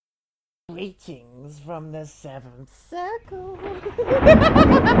Greetings from the Seventh Circle.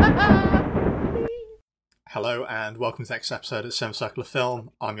 Hello and welcome to the next episode of Seventh Circle of Film.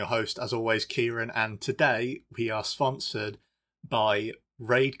 I'm your host, as always, Kieran, and today we are sponsored by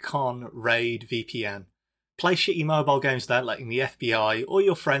RaidCon Raid VPN. Play shitty mobile games without letting the FBI or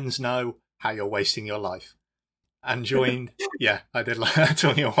your friends know how you're wasting your life. And joined, yeah, I did like that.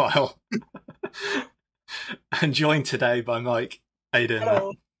 Took me a while. And joined today by Mike. How you doing, Hello.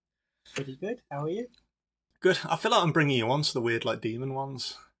 man? Pretty good. How are you? Good. I feel like I'm bringing you on to the weird, like, demon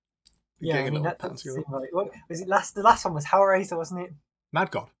ones. Yeah, Getting I a mean little that pat doesn't together. seem right. What was it? The last one was Hellraiser, wasn't it?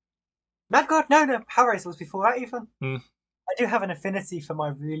 Mad God. Mad God? No, Hellraiser was before that even. Hmm. I do have an affinity for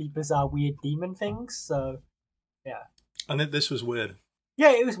my really bizarre, weird demon things, so yeah. And this was weird.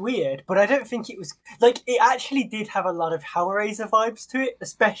 Yeah, it was weird, but I don't think it was like it actually did have a lot of Hellraiser vibes to it,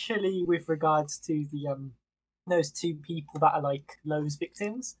 especially with regards to the those two people that are like Lowe's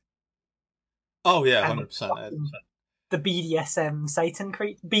victims. Oh, yeah, And 100%. the BDSM Satan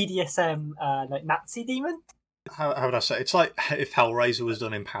BDSM like Nazi demon. How would I say? It's like if Hellraiser was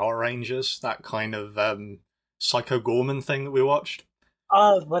done in Power Rangers, that kind of Psycho Gorman thing that we watched.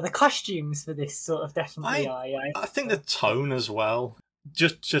 Oh, well, the costumes for this sort of definitely are, yeah. I think the tone as well.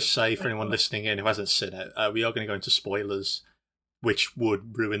 Just say for anyone listening in who hasn't seen it, we are going to go into spoilers, which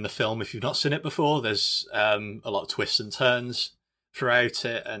would ruin the film if you've not seen it before. There's a lot of twists and turns throughout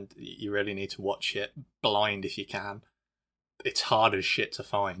it, and you really need to watch it blind if you can. It's hard as shit to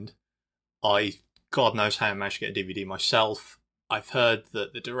find. God knows how I managed to get a DVD myself. I've heard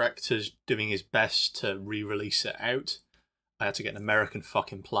that the director's doing his best to re-release it out. I had to get an American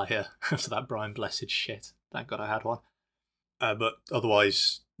fucking player after that Brian Blessed shit. Thank God I had one. But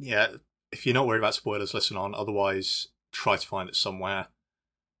otherwise, yeah, if you're not worried about spoilers, listen on. Otherwise, try to find it somewhere.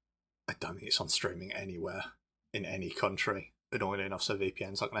 I don't think it's on streaming anywhere in any country. Annoyingly enough, so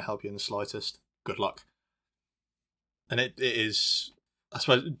VPN's not going to help you in the slightest. Good luck. And it is, I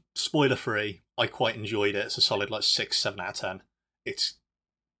suppose, spoiler-free. I quite enjoyed it. It's a solid, like, 6, 7 out of 10. It's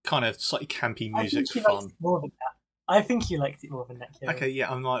kind of slightly campy music's I think you liked fun. it more than that. I think you liked it more than that, Kieran. Okay,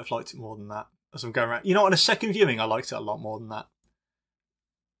 yeah, I might have liked it more than that as I'm going around. You know, on a second viewing, I liked it a lot more than that.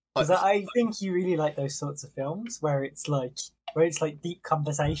 Because I think you really like those sorts of films where it's like deep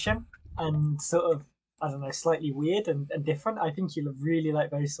conversation and sort of, I don't know, slightly weird and different. I think you'll really like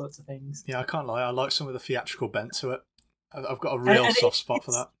those sorts of things. Yeah, I can't lie. I like some of the theatrical bent to it. I've got a real soft spot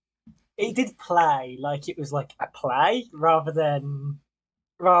for that. It did play like it was like a play rather than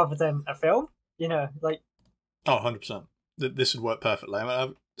a film. You know, like Oh, 100%. This would work perfectly. I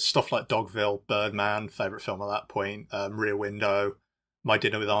mean, stuff like Dogville, Birdman, favourite film at that point, Rear Window, My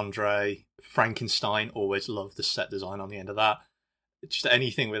Dinner with Andre, Frankenstein, always loved the set design on the end of that. Just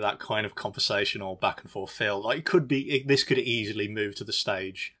anything with that kind of conversational back and forth feel. Like, this could easily move to the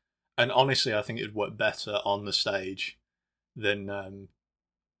stage. And honestly, I think it would work better on the stage than on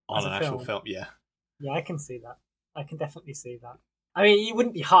As a an actual film. film. Yeah. yeah, I can see that. I can definitely see that. I mean, it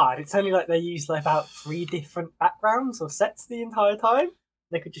wouldn't be hard. It's only like they use like about 3 different backgrounds or sets the entire time.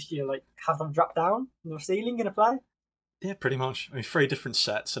 They could just, like have them drop down from the ceiling in a play. Yeah, pretty much. I mean, 3 different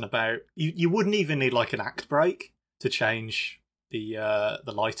sets and about... You wouldn't even need, like, an act break to change the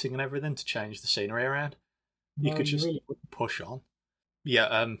lighting and everything, to change the scenery around. You No, could just really wouldn't. push on.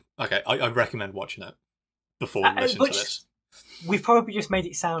 Yeah, okay, I recommend watching it before we listen to but this. We've probably just made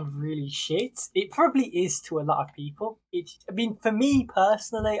it sound really shit. It probably is to a lot of people. I mean, for me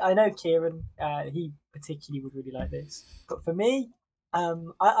personally, I know Kieran, he particularly would really like this. But for me,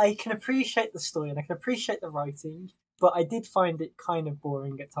 I can appreciate the story and I can appreciate the writing, but I did find it kind of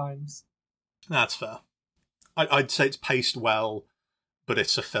boring at times. That's fair. I'd say it's paced well, but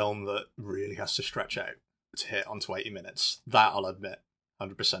it's a film that really has to stretch out to hit onto 80 minutes. That I'll admit,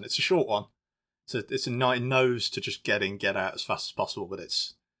 100%. It's a short one. It's a night nose to just get out as fast as possible, but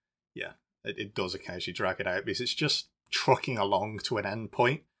it does occasionally drag it out because it's just trucking along to an end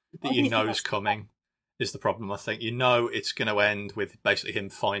point that you know is coming is the problem, I think. You know it's going to end with basically him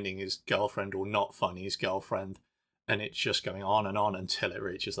finding his girlfriend or not finding his girlfriend, and it's just going on and on until it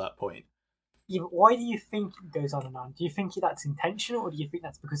reaches that point. Yeah, but why do you think it goes on and on? Do you think that's intentional or do you think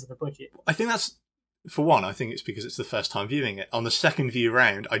that's because of the budget? I think that's... For one, I think it's because it's the first time viewing it. On the second view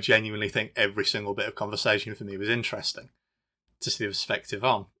round, I genuinely think every single bit of conversation for me was interesting to see the perspective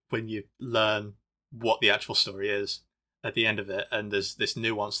on. When you learn what the actual story is at the end of it, and there's this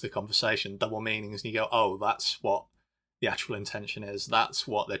nuance to the conversation, double meanings, and you go, oh, that's what the actual intention is. That's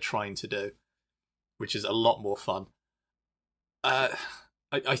what they're trying to do, which is a lot more fun.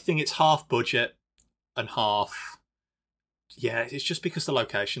 I think it's half budget and half... Yeah, it's just because the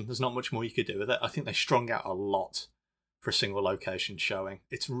location. There's not much more you could do with it. I think they strung out a lot for a single location showing.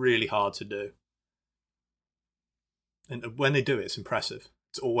 It's really hard to do. And when they do it, it's impressive.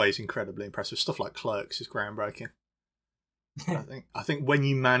 It's always incredibly impressive. Stuff like Clerks is groundbreaking. I think when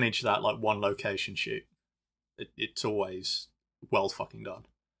you manage that like one location shoot, it's always well fucking done.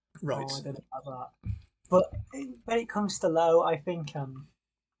 Right. Oh, I don't know about that. But when it comes to Low, I think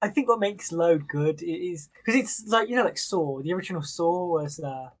what makes Low good is because it's like like Saw. The original Saw was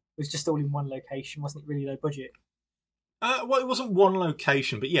just all in one location, wasn't it? Really low budget. Well, it wasn't one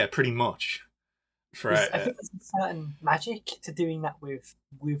location, but yeah, pretty much. I think there's a certain magic to doing that with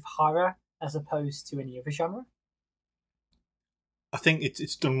horror as opposed to any other genre. I think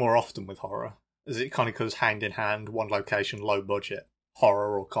it's done more often with horror, as it kind of goes hand in hand. One location, low budget,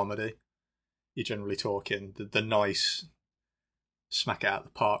 horror or comedy. You're generally talking the nice, smack it out of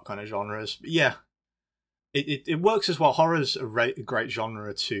the park kind of genres. But yeah, it works as well. Horror's a great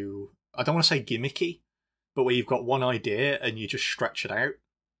genre to, I don't want to say gimmicky, but where you've got one idea and you just stretch it out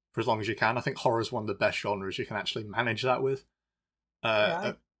for as long as you can. I think horror's one of the best genres you can actually manage that with.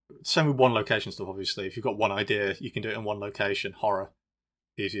 Same with one location stuff, obviously. If you've got one idea, you can do it in one location. Horror,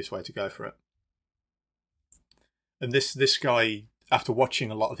 easiest way to go for it. And this guy, after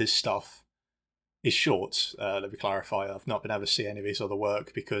watching a lot of his stuff, his shorts, let me clarify, I've not been able to see any of his other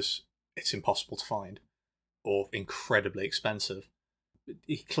work because it's impossible to find or incredibly expensive.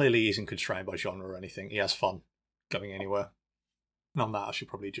 He clearly isn't constrained by genre or anything. He has fun going anywhere. And on that, I should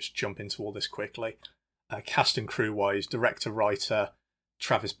probably just jump into all this quickly. Cast and crew-wise, director, writer,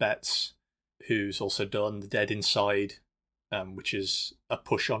 Travis Betts, who's also done The Dead Inside, which is a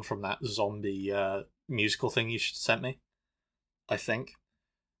push-on from that zombie musical thing you sent me, I think.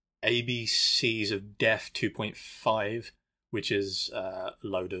 ABCs of Death 2.5, which is a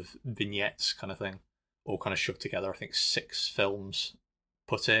load of vignettes kind of thing, all kind of shoved together. I think 6 films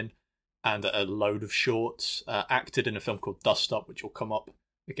put in, and a load of shorts. Acted in a film called Dust Up, which will come up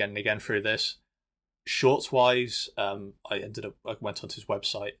again and again through this. Shorts wise, I went onto his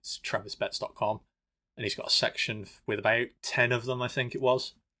website, it's travisbetts.com, and he's got a section with about 10 of them, I think it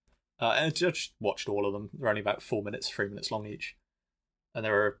was. And I just watched all of them. They're only about 4 minutes, 3 minutes long each. And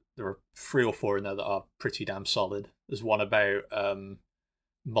there are 3 or 4 in there that are pretty damn solid. There's one about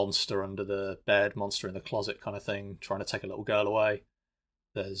monster under the bed, monster in the closet kind of thing, trying to take a little girl away.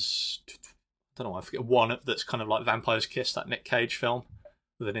 There's, I don't know, I forget, one that's kind of like Vampire's Kiss, that Nick Cage film,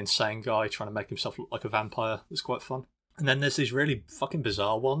 with an insane guy trying to make himself look like a vampire. It's quite fun. And then there's these really fucking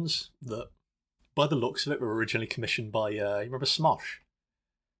bizarre ones that, by the looks of it, were originally commissioned by, you remember Smosh?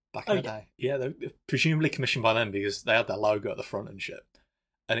 Back in the day. Yeah, they're presumably commissioned by them because they had their logo at the front and shit.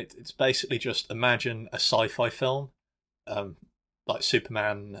 And it's basically just, imagine a sci-fi film, like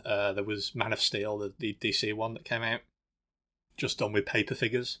Superman, there was Man of Steel, the DC one that came out, just done with paper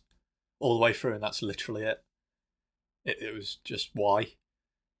figures all the way through, and that's literally it. It was just why.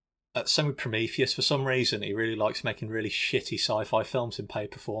 Same with Prometheus. For some reason, he really likes making really shitty sci-fi films in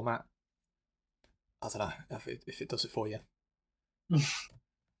paper format. I don't know if it does it for you.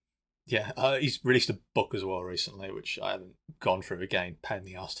 Yeah, he's released a book as well recently, which I haven't gone through again. Pain in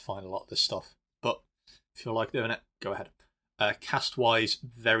the ass to find a lot of this stuff. But if you like doing it, go ahead. Cast-wise,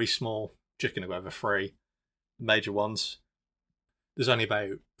 very small. Just going to go over 3 major ones. There's only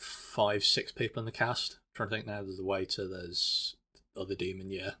about 5-6 people in the cast. I'm trying to think now. There's the waiter, there's other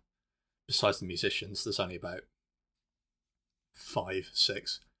demon, yeah. Besides the musicians, there's only about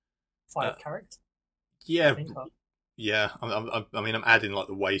 5-6. 5 characters? Yeah. Yeah, I mean, I'm adding like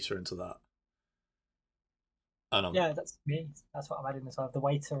the waiter into that. And yeah, that's me. That's what I'm adding as well. The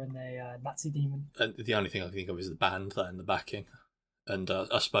waiter and the Nazi demon. And the only thing I can think of is the band there in the backing. And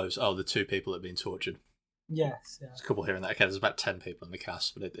I suppose, the 2 people that have been tortured. Yes, yeah. There's a couple here and there. Okay, there's about 10 people in the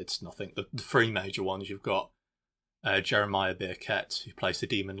cast, but it's nothing. The 3 major ones, you've got Jeremiah Birkett, who plays the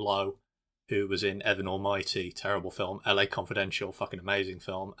demon Low, who was in Evan Almighty, terrible film, LA Confidential, fucking amazing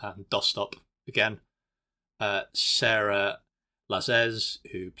film, and Dust Up again. Sarah Lazez,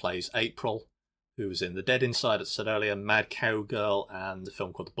 who plays April, who was in The Dead Inside, as I said earlier, Mad Cowgirl, and a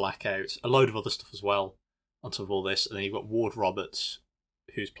film called The Blackout. A load of other stuff as well on top of all this. And then you've got Ward Roberts,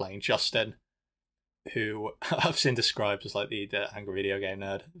 who's playing Justin, who I've seen described as like the angry video game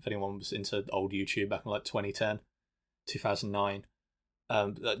nerd, if anyone was into old YouTube back in like 2010, 2009.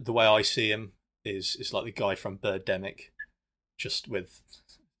 The way I see him is like the guy from Birdemic, just with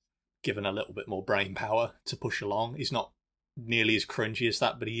given a little bit more brain power to push along. He's not nearly as cringy as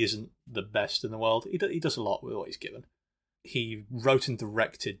that, but he isn't the best in the world. He does a lot with what he's given. He wrote and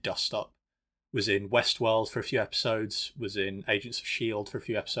directed Dust Up, was in Westworld for a few episodes, was in Agents of S.H.I.E.L.D. for a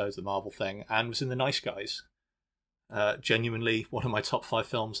few episodes, the Marvel thing, and was in The Nice Guys. Genuinely one of my top 5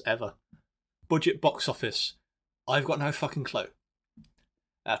 films ever. Budget box office, I've got no fucking clue.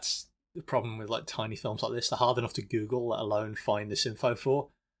 That's the problem with like tiny films like this. They're hard enough to Google, let alone find this info for.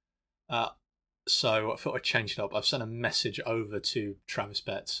 So I thought I'd change it up. I've sent a message over to Travis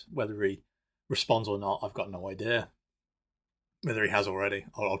Betts. Whether he responds or not, I've got no idea. Whether he has already,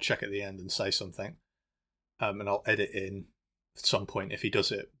 I'll check at the end and say something. And I'll edit in at some point if he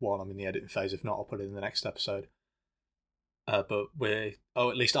does it while I'm in the editing phase. If not, I'll put it in the next episode. But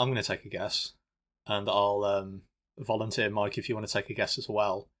at least I'm going to take a guess. And I'll volunteer, Mike, if you want to take a guess as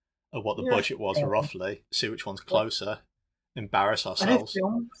well at what the budget was roughly. See which one's closer. Embarrass ourselves.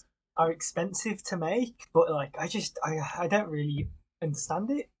 Films are expensive to make, but like I don't really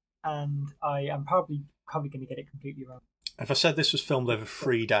understand it, and I'm probably going to get it completely wrong. If I said this was filmed over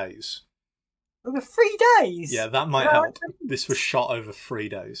 3 days. Over 3 days? Yeah, that might help. This was shot over 3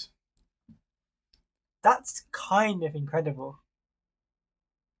 days. That's kind of incredible.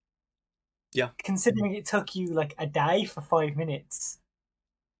 Yeah. Considering it took you like a day for 5 minutes.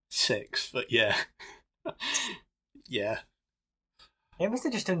 6, but yeah. Yeah. They must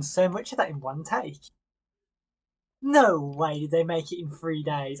have just done so much of that in one take. No way did they make it in 3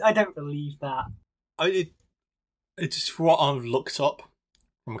 days. I don't believe that. It's what I've looked up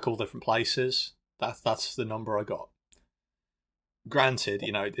from a couple different places. That's the number I got. Granted,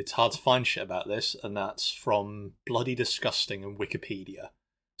 it's hard to find shit about this, and that's from Bloody Disgusting and Wikipedia.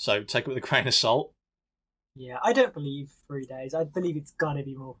 So take it with a grain of salt. Yeah, I don't believe 3 days. I believe it's gotta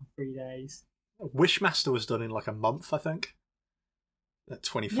be more than 3 days. Wishmaster was done in like a month, I think. At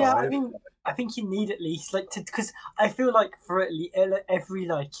 25. Yeah, I think you need at least because I feel like for at least every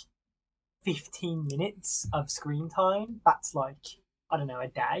 15 minutes of screen time, that's I don't know, a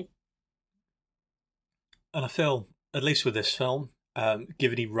day. And I feel, at least with this film,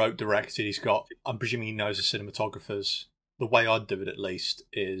 given he wrote, directed, I'm presuming he knows the cinematographers. The way I'd do it, at least,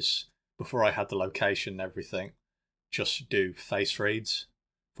 is before I had the location and everything, just do face reads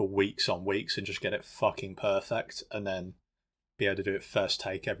for weeks on weeks and just get it fucking perfect, and then be able to do it first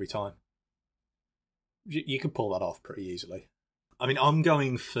take every time. You can pull that off pretty easily. I mean, I'm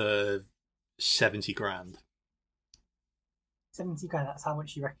going for 70 grand. 70 grand, that's how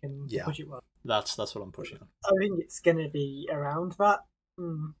much you reckon the budget was? That's what I'm pushing on. I think it's going to be around that.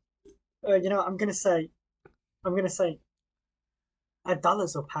 I'm going to say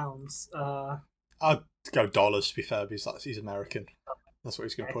dollars or pounds. I'd go dollars, to be fair, because he's American. That's what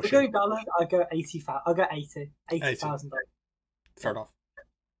he's going to push. If I go dollars, I'll go 80,000. I'll go 80,000. Fair enough.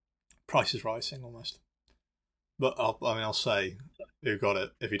 Price is rising almost. But I'll say who got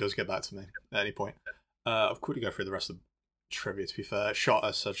it if he does get back to me at any point. I'll quickly go through the rest of the trivia, to be fair. Shot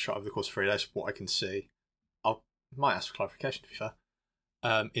over the course of 3 days, what I can see. I might ask for clarification, to be fair.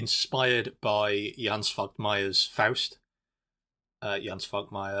 Inspired by Jan Svankmeyer's Faust. Jan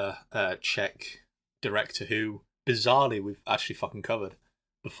Svankmajer, Czech director who, bizarrely, we've actually fucking covered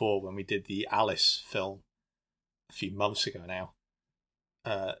before when we did the Alice film a few months ago now.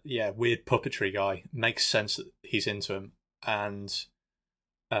 Weird puppetry guy. Makes sense that he's into him. And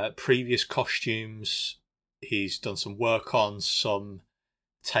previous costumes he's done some work on, some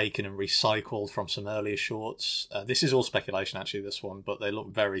taken and recycled from some earlier shorts. This is all speculation, actually, this one, but they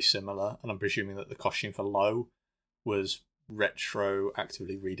look very similar, and I'm presuming that the costume for Low was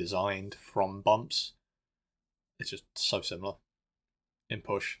retroactively redesigned from Bumps. It's just so similar in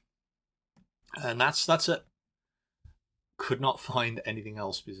Push. And that's it. Could not find anything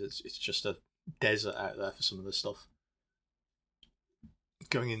else because it's just a desert out there for some of this stuff.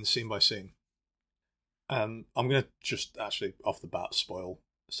 Going in scene by scene. I'm going to just actually off the bat spoil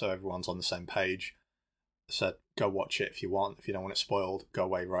so everyone's on the same page. I said go watch it if you want. If you don't want it spoiled, go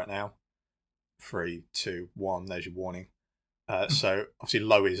away right now. 3, 2, 1, there's your warning. So obviously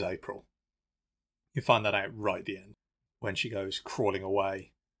Low is April. You find that out right at the end when she goes crawling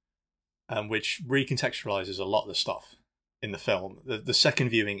away, which recontextualizes a lot of the stuff in the film. The second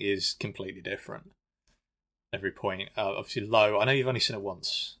viewing is completely different. Every point, obviously Low. I know you've only seen it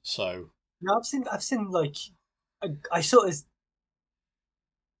once, so no, I've seen I've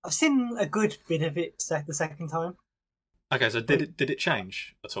seen a good bit of it the second time. Okay, so did it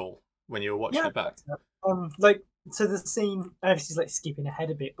change at all when you were watching it back? So the scene, this is skipping ahead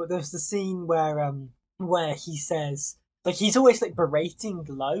a bit, but there's the scene where he says, he's always berating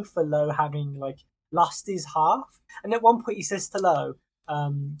Low for Low having lost his half, and at one point he says to Low,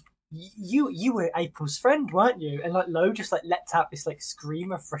 you were April's friend, weren't you? And Low just lets out this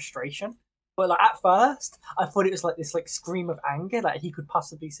scream of frustration. But at first, I thought it was this scream of anger that he could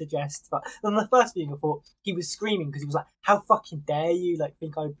possibly suggest. But on the first viewing, I thought he was screaming because he was how fucking dare you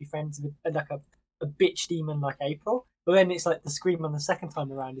think I would be friends with a bitch demon like April? But then it's like the scream on the second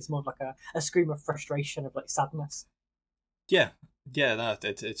time around is more of like a scream of frustration, of like sadness. Yeah, yeah,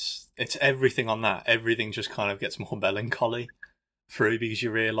 it's everything on that. Everything just kind of gets more melancholy through because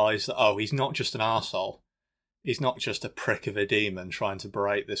you realise that, oh, he's not just an arsehole. He's not just a prick of a demon trying to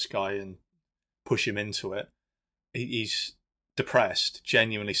berate this guy and push him into it. He's depressed,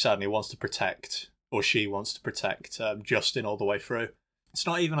 genuinely sad, and he wants to protect, or she wants to protect Justin all the way through. It's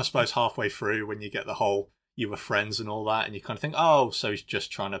not even, I suppose, halfway through when you get the whole you were friends and all that, and you kind of think, oh, so he's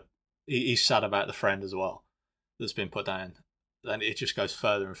just trying to, he's sad about the friend as well that's been put down. Then it just goes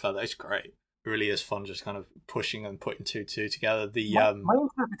further and further. It's great. It really is fun just kind of pushing and putting two together. My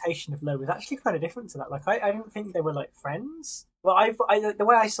interpretation of Low was actually kind of different to that. Like, I didn't think they were like friends. Well, the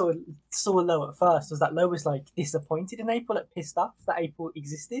way I saw Low at first was that Low was like disappointed in April, like pissed off that April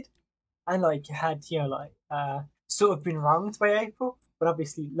existed, and like had sort of been wronged by April. But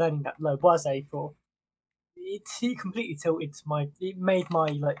obviously, learning that Low was April, it completely tilted it made my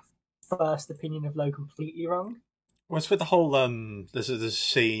like first opinion of Low completely wrong. Well, it's with the whole there's a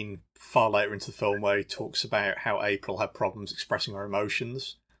scene far later into the film where he talks about how April had problems expressing her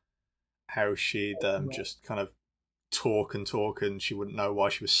emotions, how she'd just kind of talk and she wouldn't know why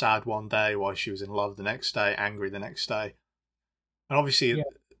she was sad one day, why she was in love the next day, angry the next day. And obviously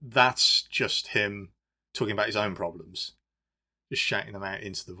that's just him talking about his own problems, just shouting them out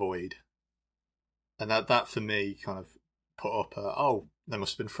into the void. And that for me kind of put up they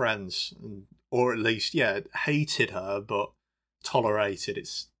must have been friends, or at least hated her but tolerated.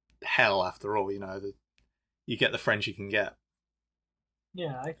 It's hell after all, you get the friends you can get.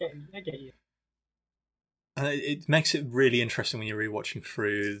 Yeah, I get you. And it makes it really interesting when you're rewatching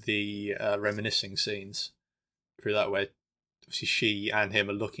through the reminiscing scenes. Through that way, obviously she and him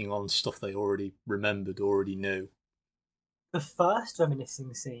are looking on stuff they already remembered, already knew. The first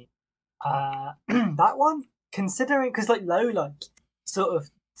reminiscing scene, that one, considering, because like Low like sort of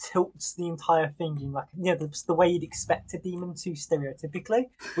tilts the entire thing in like the way you'd expect a demon to stereotypically,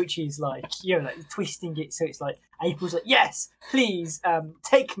 which is like like twisting it so it's like April's like, yes, please,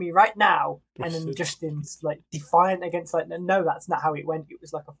 take me right now, and then Justin's like defiant against like, no, that's not how it went. It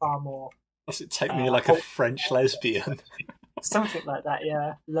was like a far more. Does it take me like a French lesbian? Something like that,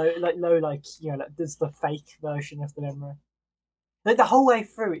 yeah. Low like there's the fake version of the memory. Like the whole way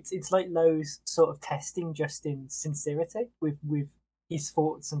through, it's like Low's sort of testing Justin's sincerity with his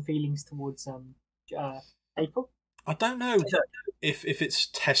thoughts and feelings towards April. I don't know if it's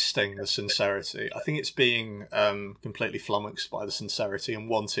testing the sincerity. I think it's being completely flummoxed by the sincerity and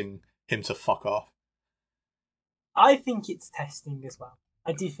wanting him to fuck off. I think it's testing as well.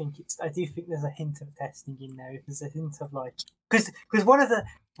 I do think there's a hint of testing in there. There's a hint of like, because one of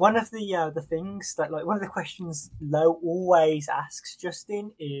the things that like one of the questions Low always asks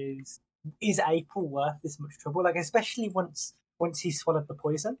Justin is April worth this much trouble? Like, especially once he's swallowed the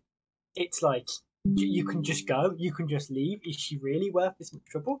poison, it's like you can just go, you can just leave. Is she really worth this much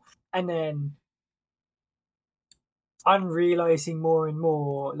trouble? And then I'm realizing more and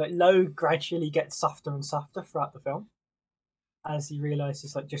more, like Low gradually gets softer and softer throughout the film as he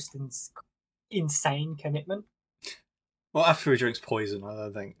realizes like Justin's insane commitment. Well, after he drinks poison, I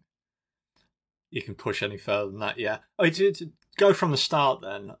don't think you can push any further than that. Yeah. Oh, to go from the start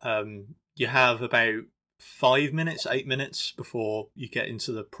then. You have about 8 minutes before you get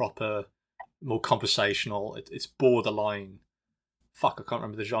into the proper, more conversational. It's borderline. Fuck, I can't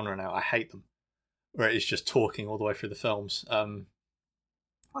remember the genre now. I hate them. Where it is just talking all the way through the films.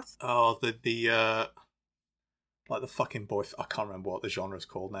 What? Oh, the like the fucking boy. I can't remember what the genre is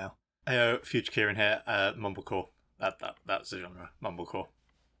called now. Future Kieran here. Mumblecore. That's the genre. Mumblecore.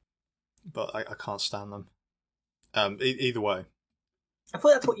 But I can't stand them. Either way. I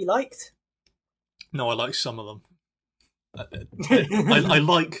thought that's what you liked. No, I like some of them. I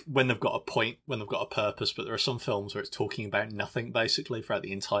like when they've got a point, when they've got a purpose, but there are some films where it's talking about nothing basically throughout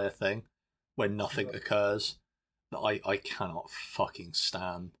the entire thing, where nothing occurs, that I cannot fucking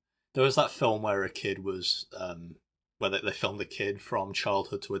stand. There was that film where a kid was, where they filmed a kid from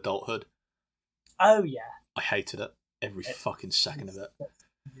childhood to adulthood. Oh yeah. I hated it. Every fucking second of it.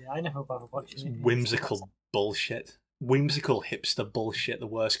 Yeah, I never bothered watching it. Whimsical bullshit. Whimsical hipster bullshit, the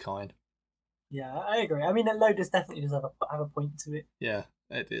worst kind. Yeah, I agree. I mean, Low definitely does have a point to it. Yeah,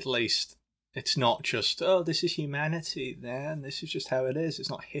 at least it's not just, oh, this is humanity, then this is just how it is. It's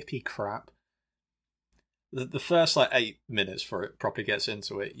not hippie crap. The first 8 minutes for it properly gets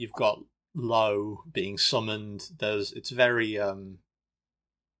into it. You've got Low being summoned. It's very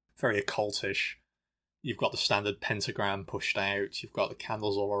very occultish. You've got the standard pentagram pushed out. You've got the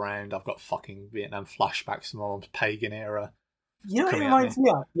candles all around. I've got fucking Vietnam flashbacks to my mom's pagan era. You know what it reminds me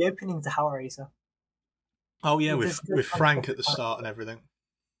of? The opening to Hellraiser. Oh yeah, There's with Frank at the concept. start and everything.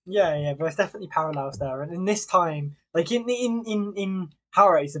 Yeah, but there's definitely parallels there. And in this time, like in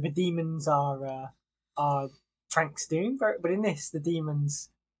Hellraiser, the demons are Frank's doom, but in this, the demons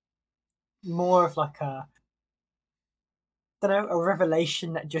more of like a, I don't know, a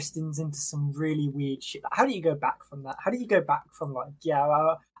revelation that Justin's into some really weird shit. How do you go back from that? How do you go back from like,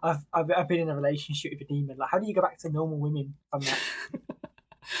 yeah, I've been in a relationship with a demon. Like, how do you go back to normal women from that?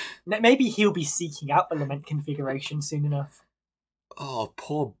 Maybe he'll be seeking out a lament configuration soon enough. Oh,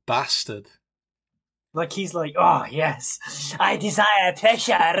 poor bastard. Like he's like, oh yes, I desire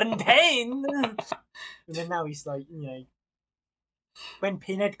pleasure and pain. And then now he's like, when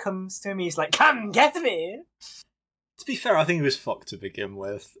Pinhead comes to him, he's like, come get me. To be fair, I think he was fucked to begin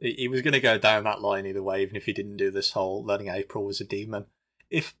with. He was going to go down that line either way, even if he didn't do this whole learning April was a demon.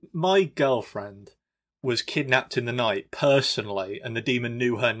 If my girlfriend was kidnapped in the night personally and the demon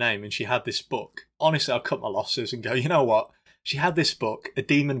knew her name and she had this book, honestly, I'd cut my losses and go, you know what? She had this book, a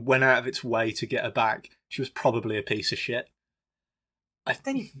demon went out of its way to get her back. She was probably a piece of shit.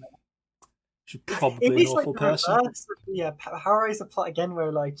 She's probably an awful person. Yeah, Hellraiser plot again,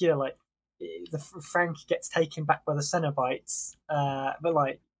 where like the Frank gets taken back by the Cenobites,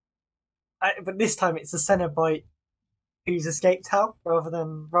 but this time it's the Cenobite who's escaped hell rather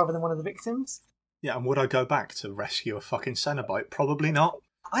than one of the victims. Yeah, and would I go back to rescue a fucking Cenobite? Probably not.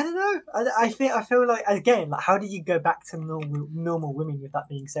 I don't know. I feel like, again, like, how do you go back to normal women? With that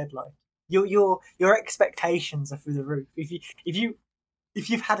being said, like your expectations are through the roof. If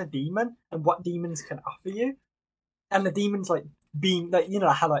you've had a demon and what demons can offer you, and the demons like being like,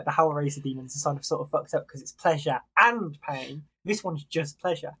 how like the Hellraiser demons are sort of fucked up because it's pleasure and pain. This one's just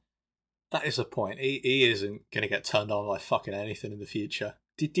pleasure. That is a point. He isn't going to get turned on by fucking anything in the future.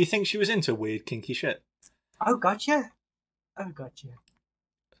 Do you think she was into weird kinky shit? Oh god, yeah.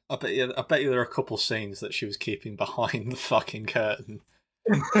 I bet you there are a couple scenes that she was keeping behind the fucking curtain.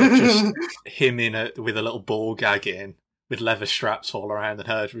 Just him with a little ball gag in, with leather straps all around, and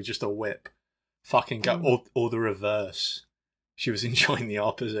her with just a whip. Fucking go, or the reverse. She was enjoying the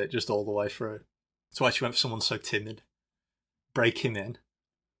opposite just all the way through. That's why she went for someone so timid. Break him in.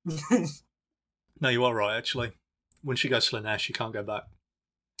 No, you are right, actually. When she goes Slaanesh, she can't go back.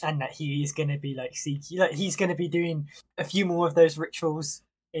 And that he is going to be like seeking, like he's going to be doing a few more of those rituals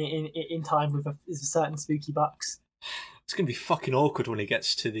in time with a certain spooky bucks. It's going to be fucking awkward when he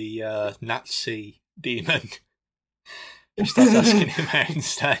gets to the Nazi demon. He starts asking him out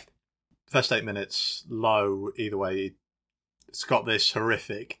instead. First 8 minutes, low, either way. It's got this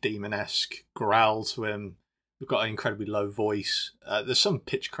horrific, demon-esque growl to him. We've got an incredibly low voice. There's some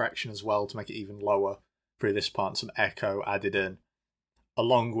pitch correction as well to make it even lower through this part, and some echo added in,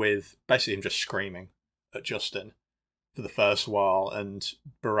 along with basically him just screaming at Justin for the first while and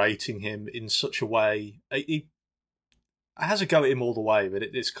berating him in such a way. He has a go at him all the way, but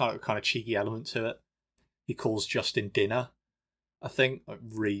it's kind of cheeky element to it. He calls Justin Dinner, I think, like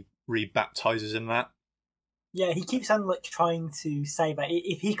re-baptizes him that. Yeah, he keeps on like trying to say that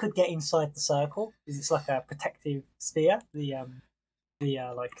if he could get inside the circle, because it's like a protective sphere, the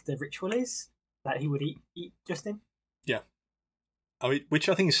ritual is, that he would eat Justin. Yeah. I mean, which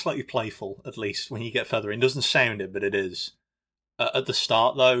I think is slightly playful, at least when you get further in. It doesn't sound it, but it is. At the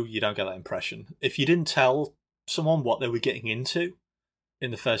start, though, you don't get that impression. If you didn't tell someone what they were getting into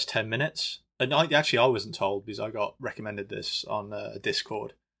in the first 10 minutes, and I wasn't told because I got recommended this on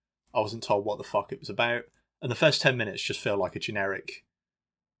Discord. I wasn't told what the fuck it was about. And the first 10 minutes just feel like a generic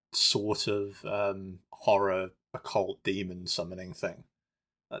sort of horror, occult, demon summoning thing.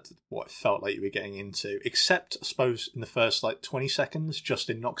 That's what it felt like you were getting into. Except, I suppose, in the first 20 seconds,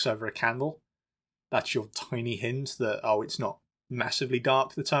 Justin knocks over a candle. That's your tiny hint that, it's not massively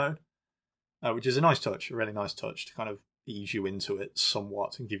dark, the tone. Which is a nice touch, a really nice touch to kind of ease you into it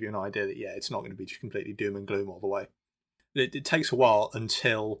somewhat and give you an idea that, it's not going to be just completely doom and gloom all the way. It takes a while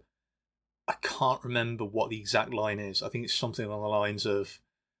until... I can't remember what the exact line is. I think it's something along the lines of,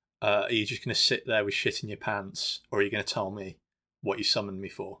 are you just going to sit there with shit in your pants, or are you going to tell me what you summoned me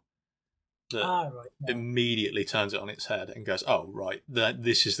for? That right. Yeah. Immediately turns it on its head and goes, oh, right,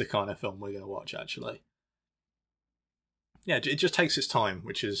 this is the kind of film we're going to watch, actually. Yeah, it just takes its time,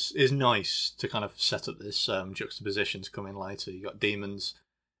 which is nice to kind of set up this juxtaposition to come in later. You got demons,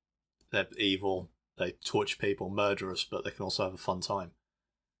 they're evil, they torture people, murderous, but they can also have a fun time.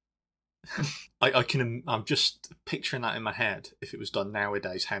 I'm just picturing that in my head. If it was done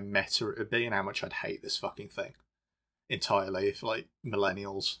nowadays, how meta it would be and how much I'd hate this fucking thing entirely. If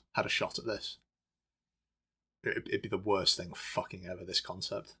millennials had a shot at this, it'd be the worst thing fucking ever. This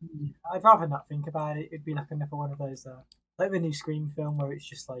concept. I'd rather not think about it. It'd be like another one of those Like the new Scream film where it's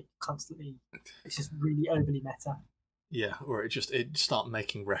just like constantly, it's just really overly meta. Yeah, or it start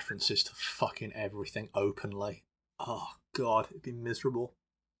making references to fucking everything openly. Oh god, it'd be miserable.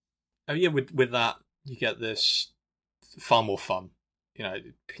 Oh yeah, with that you get this far more fun. You know,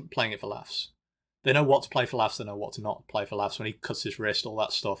 playing it for laughs. They know what to play for laughs. They know what to not play for laughs. When he cuts his wrist, all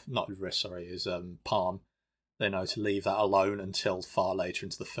that stuff. Not his wrist, sorry, his palm. They know to leave that alone until far later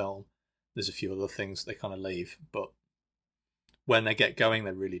into the film. There's a few other things they kind of leave, but when they get going,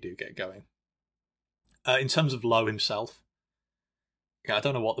 they really do get going. In terms of Lowe himself, I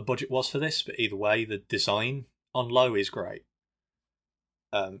don't know what the budget was for this, but either way, the design on Lowe is great.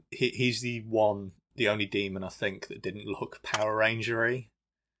 He's the only demon I think that didn't look Power Ranger-y.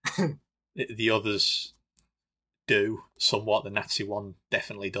 The others do somewhat. The Nazi one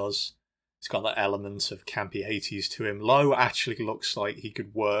definitely does. It's got that element of campy 80s to him. Lowe actually looks like he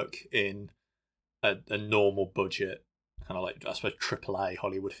could work in a normal budget, kind of like, I suppose, AAA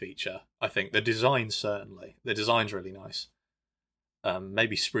Hollywood feature. I think the design, certainly. The design's really nice.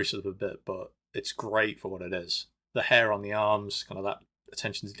 Maybe spruce it up a bit, but it's great for what it is. The hair on the arms, kind of that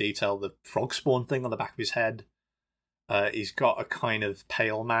attention to detail, the frog spawn thing on the back of his head. He's got a kind of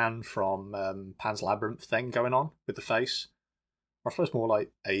Pale Man from Pan's Labyrinth thing going on with the face. Or I suppose more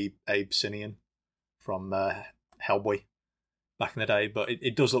like Abe Sinian from Hellboy back in the day, but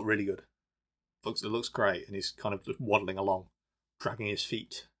it does look really good. It looks great, and he's kind of just waddling along, dragging his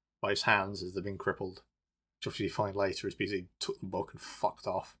feet by his hands as they've been crippled. Which obviously you find later is because he took the book and fucked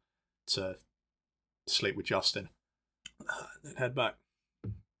off to sleep with Justin. Then head back.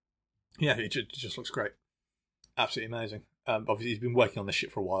 Yeah, it just looks great. Absolutely amazing. Obviously, he's been working on this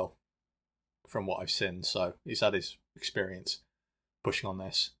shit for a while, from what I've seen, so he's had his experience pushing on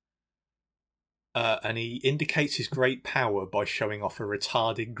this. And he indicates his great power by showing off a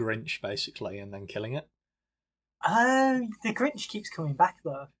retarded Grinch, basically, and then killing it. The Grinch keeps coming back,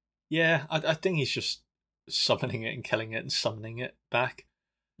 though. Yeah, I think he's just summoning it and killing it and summoning it back.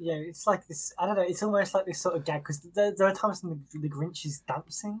 Yeah, it's like this, I don't know, it's almost like this sort of gag, because there are times when the Grinch is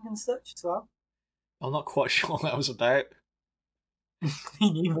dancing and such as well. I'm not quite sure what that was about.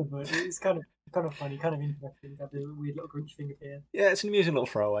 Me neither, but it's kind of funny, kind of interesting to have the weird little Grinch thing appear. Yeah, it's an amusing little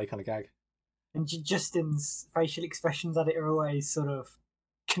throwaway kind of gag. And Justin's facial expressions at it are always sort of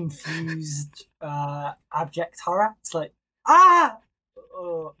confused, abject horror. It's like, ah!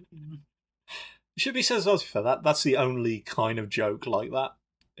 Oh. It should be said as well, for that. That's the only kind of joke like that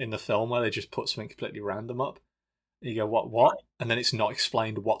in the film where they just put something completely random up. You go, what? And then it's not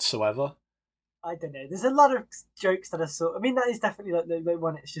explained whatsoever. I don't know. There's a lot of jokes that are sort. I mean, that is definitely like the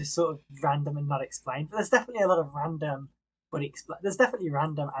one. It's just sort of random and not explained. But there's definitely a lot of random, but there's definitely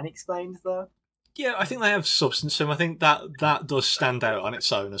random and explained though. Yeah, I think they have substance to them. I think that does stand out on its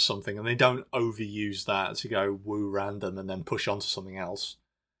own as something, and they don't overuse that to go woo random and then push on to something else.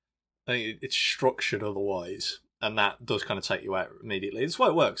 I think it's structured otherwise, and that does kind of take you out immediately. It's why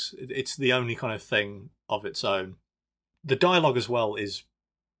it works. It's the only kind of thing of its own. The dialogue as well is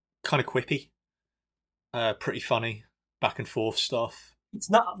kind of quippy. Pretty funny, back and forth stuff. It's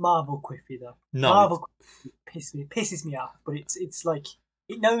not Marvel quippy though. No, Marvel pisses me off, but it's like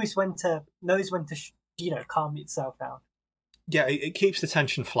it knows when to calm itself down. Yeah, it keeps the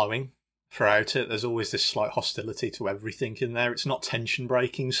tension flowing throughout it. There's always this slight hostility to everything in there. It's not tension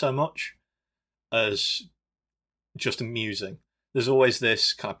breaking so much as just amusing. There's always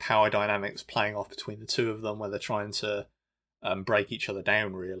this kind of power dynamics playing off between the two of them where they're trying to break each other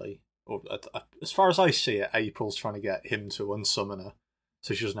down, really. Or, as far as I see it, April's trying to get him to unsummon her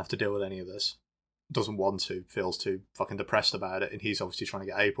so she doesn't have to deal with any of this. Doesn't want to, feels too fucking depressed about it, and he's obviously trying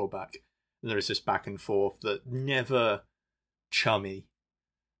to get April back. And there is this back and forth that never chummy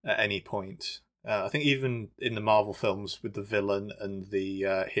at any point. I think even in the Marvel films with the villain and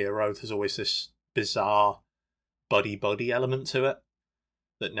the hero, there's always this bizarre buddy element to it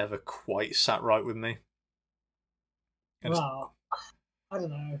that never quite sat right with me. And well, I don't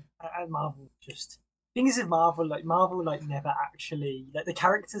know. Marvel just things of Marvel never actually the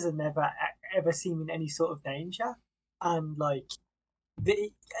characters are never ever seem in any sort of danger, and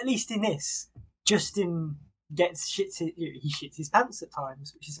at least in this, Justin he shits his pants at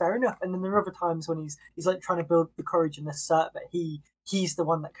times, which is fair enough. And then there are other times when he's like trying to build the courage and assert that he's the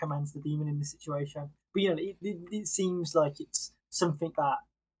one that commands the demon in the situation. But it seems like it's something that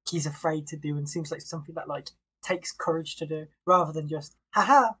he's afraid to do, and seems like something that takes courage to do, rather than just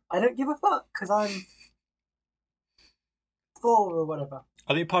haha, I don't give a fuck because I'm 4 or whatever.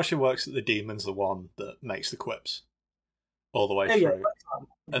 I think it partially works that the demon's the one that makes the quips all the way through.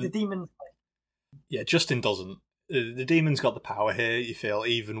 Yeah, the demon. Yeah, Justin doesn't. The demon's got the power here, you feel,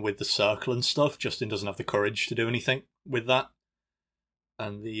 even with the circle and stuff. Justin doesn't have the courage to do anything. with that.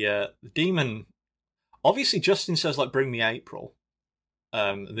 And the demon, obviously Justin says, like, bring me April.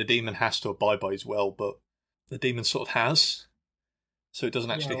 The demon has to abide by his will, but the demon sort of has. So it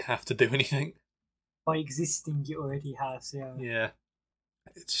doesn't actually have to do anything. By existing, it already has, yeah. Yeah.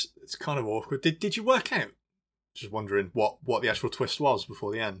 It's kind of awkward. Did you work out? Just wondering what the actual twist was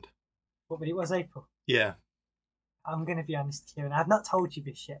before the end. What, but it was April? Yeah. I'm going to be honest here, and I've not told you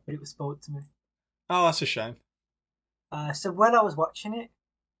this yet, but it was spoiled to me. Oh, that's a shame. So when I was watching it,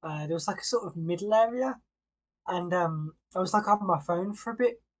 there was like a sort of middle area, and I was like on my phone for a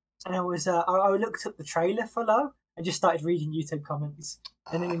bit, and I looked up the trailer for Low, and just started reading YouTube comments,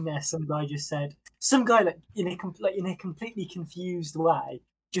 and then in there some guy like in a completely confused way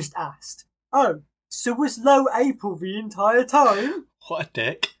just asked, "Oh, so was Low April the entire time?" What a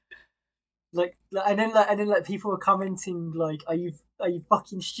dick. And then people were commenting like, "Are you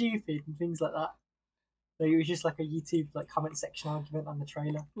fucking stupid?" and things like that. Like, it was just like a YouTube like comment section argument on the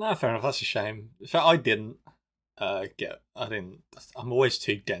trailer. No, fair enough. That's a shame. In fact, I didn't. I'm always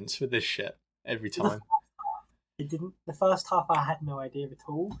too dense with this shit every time. The first half I had no idea at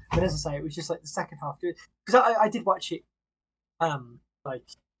all, but as I say, it was just like the second half, because I did watch it,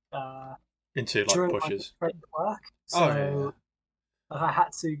 into during pushes. my work, so I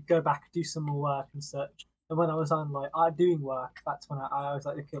had to go back, do some more work and such. And when I was on doing work, that's when I was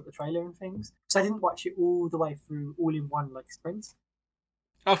like looking up the trailer and things. So I didn't watch it all the way through, all in one like sprint.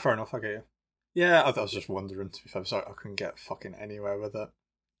 Oh, fair enough. I get you. Yeah, I was just wondering. To be fair, sorry, I couldn't get fucking anywhere with it.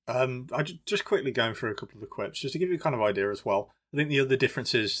 I just quickly going through a couple of the quips just to give you a kind of idea as well. I think the other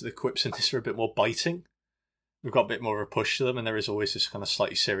difference is the quips in this are a bit more biting. We've got a bit more of a push to them, and there is always this kind of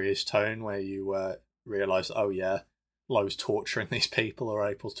slightly serious tone where you realise, oh yeah, Low's torturing these people or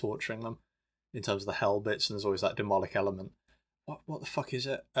April's torturing them in terms of the hell bits, and there's always that demonic element. What the fuck is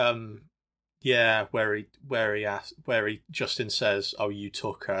it? Yeah, where Justin says, "Oh, you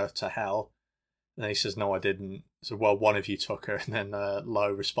took her to hell," and then he says, "No, I didn't." So, well, one of you took her, and then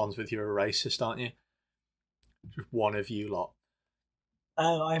Low responds with, "You're a racist, aren't you?" Just one of you lot.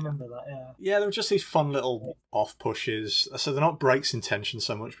 Oh, I remember that. Yeah. Yeah, there were just these fun little off pushes. So they're not breaks in tension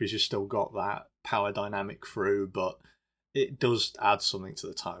so much because you've still got that power dynamic through, but it does add something to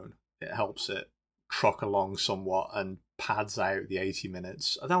the tone. It helps it truck along somewhat and pads out the 80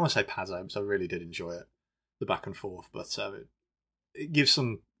 minutes. I don't want to say pads out because I really did enjoy it, the back and forth, but it gives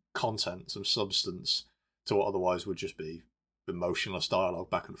some content, some substance to what otherwise would just be emotionless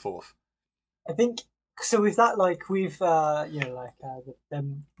dialogue back and forth. I think so. With that, like with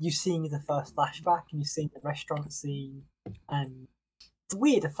you seeing the first flashback and you seeing the restaurant scene, and it's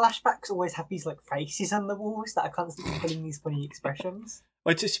weird. The flashbacks always have these like faces on the walls that are constantly pulling these funny expressions.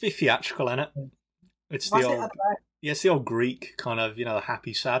 Well, it's just to be theatrical, isn't it? It's the old Greek kind of, the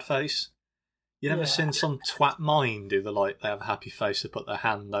happy sad face. You never seen some twat mime do they have a happy face, they put their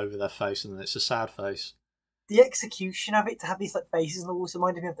hand over their face and then it's a sad face. The execution of it to have these like faces on the walls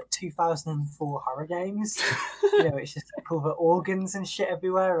reminded me of the 2004 horror games. It's just like all the organs and shit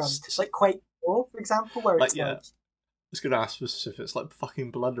everywhere. Like Quake 4, for example, where it's I was going to ask for specifics, like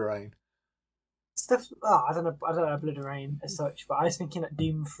fucking Blood Rain. Stuff. Oh, I don't know Blood Rain as such, but I was thinking like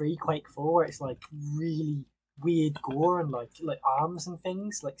Doom 3, Quake 4, where it's like really weird gore and like arms and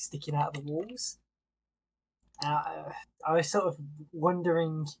things like sticking out of the walls. I was sort of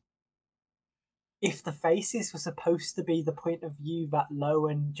wondering if the faces were supposed to be the point of view that Low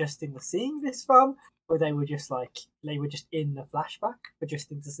and Justin were seeing this from, or they were just in the flashback for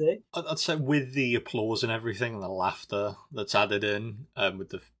Justin to see. I'd say with the applause and everything and the laughter that's added in, I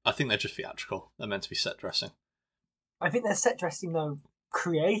think they're just theatrical. They're meant to be set dressing. I think they're set dressing though,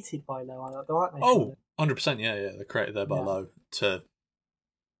 created by Low, aren't they? Oh, 100%, yeah. They're created there by Low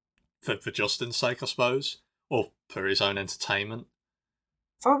for Justin's sake, I suppose, or for his own entertainment.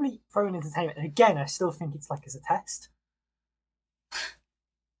 Probably for own entertainment. And again, I still think it's like as a test.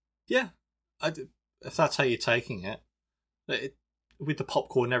 Yeah, if that's how you're taking it, with the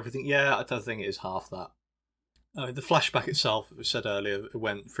popcorn and everything, I don't think it is half that. The flashback itself, as we said earlier, it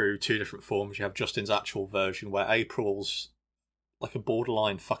went through two different forms. You have Justin's actual version, where April's like a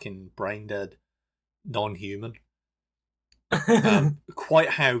borderline fucking brain-dead non-human. Quite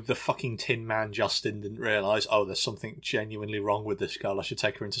how the fucking Tin Man Justin didn't realise, oh, there's something genuinely wrong with this girl, I should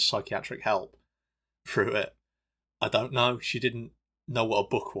take her into psychiatric help through it. I don't know. She didn't know what a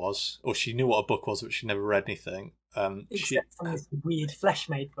book was, or she knew what a book was, but she never read anything. Except from this weird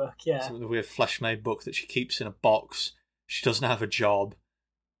Flesh-made book, yeah. Some weird Flesh-made book that she keeps in a box. She doesn't have a job.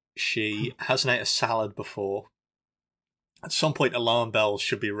 She hasn't ate a salad before. At some point, alarm bells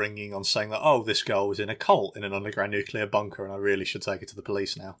should be ringing on saying that, oh, this girl was in a cult in an underground nuclear bunker and I really should take her to the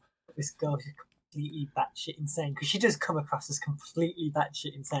police now. This girl completely batshit insane, because she does come across as completely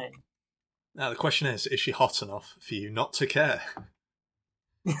batshit insane. Now the question is she hot enough for you not to care?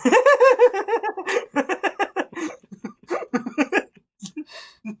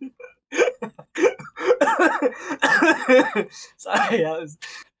 Sorry, I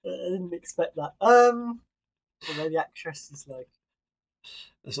didn't expect that. Although the actress is like,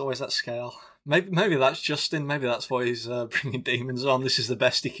 there's always that scale. Maybe that's Justin. Maybe that's why he's bringing demons on. This is the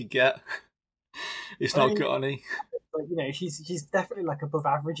best he could get. He's not got any. Like, you know, she's definitely like above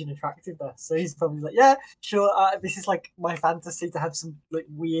average in attractiveness. So he's probably like, yeah, sure. This is like my fantasy to have some like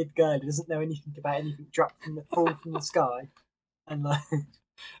weird girl who doesn't know anything about anything fall from the sky, and like,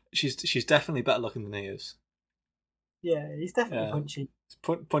 she's definitely better looking than he is. Yeah, he's definitely punchy.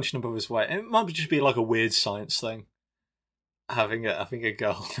 He's punching above his weight. It might just be like a weird science thing. Having a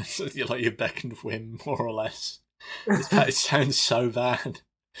girl like your beck and whim, more or less. It sounds so bad.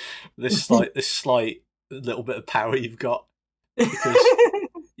 This slight little bit of power you've got, because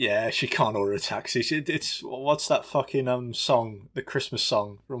yeah, she can't order a taxi. It's what's that fucking song, the Christmas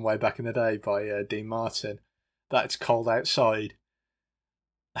song from way back in the day by Dean Martin, that it's cold outside.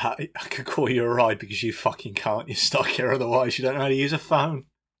 I could call you a ride because you fucking can't. You're stuck here otherwise. You don't know how to use a phone.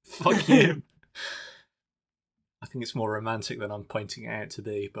 Fuck you. I think it's more romantic than I'm pointing it out to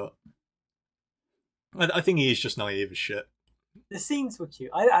be, but I think he is just naive as shit. The scenes were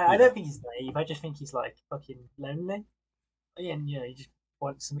cute. I don't think he's naive. I just think he's like fucking lonely, and you know, he just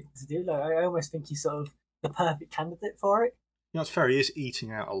wants something to do. Like, I almost think he's sort of the perfect candidate for it. You know, it's fair. He is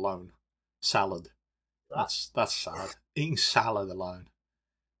eating out alone. Salad. That's sad. Eating salad alone.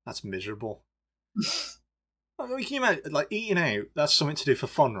 That's miserable. I mean, can you imagine, like, eating out? That's something to do for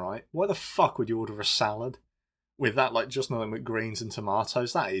fun, right? Why the fuck would you order a salad with that, like, just nothing but greens and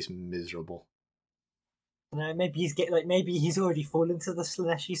tomatoes? That is miserable. No, maybe he's already fallen to the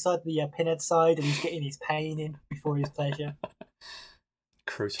Slaaneshi side, the pinhead side, and he's getting his pain in before his pleasure.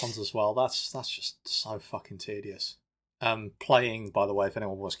 Croutons as well. That's just so fucking tedious. Playing, by the way, if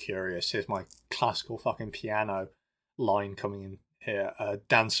anyone was curious, here's my classical fucking piano line coming in here.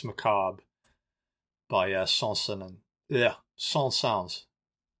 Dance Macabre by Saint-Saëns. Yeah, Saint-Saëns.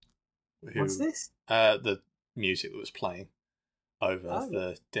 What's this? The music that was playing over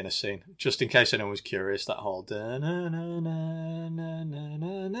the dinner scene. Just in case anyone was curious, that whole that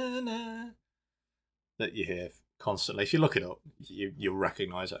you hear constantly. If you look it up, you'll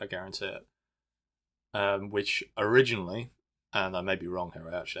recognise it, I guarantee it. Which originally, and I may be wrong here,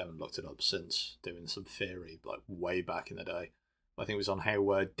 I actually haven't looked it up since doing some theory, like way back in the day. I think it was on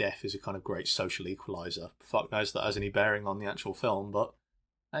how death is a kind of great social equaliser. Fuck knows that has any bearing on the actual film, but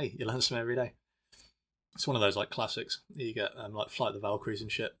hey, you learn something every day. It's one of those like classics. You get like Flight of the Valkyries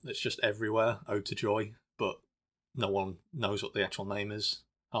and shit. It's just everywhere, Ode to Joy, but no one knows what the actual name is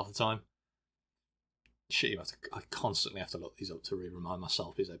half the time. Shit, I constantly have to look these up to remind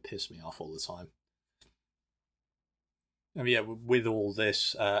myself because they piss me off all the time. And yeah, with all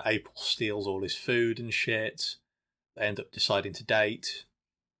this, April steals all his food and shit. They end up deciding to date.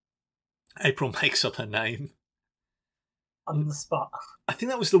 April makes up her name on the spot. I think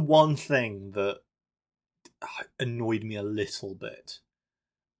that was the one thing that annoyed me a little bit,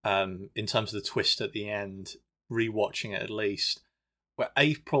 in terms of the twist at the end, rewatching it at least, where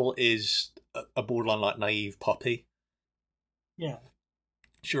April is a borderline like naive puppy. Yeah.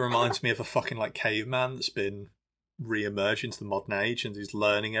 She reminds me of a fucking like caveman that's been re-emerged into the modern age and is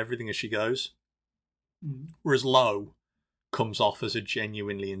learning everything as she goes. Whereas Lo comes off as a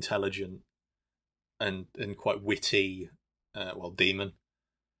genuinely intelligent and quite witty, demon.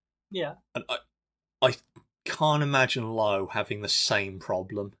 Yeah. And I can't imagine Lo having the same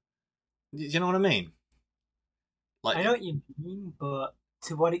problem. Do you know what I mean? Like, I know what you mean, but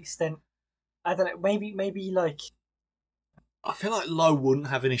to what extent? I don't know. Maybe like. I feel like Lo wouldn't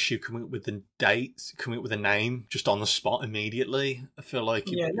have an issue coming up with the date, coming up with a name just on the spot immediately. I feel like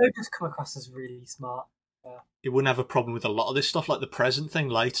Lo just come across as really smart. He wouldn't have a problem with a lot of this stuff, like the present thing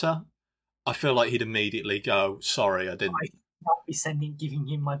later. I feel like he'd immediately go, "Sorry, I didn't." I'd be giving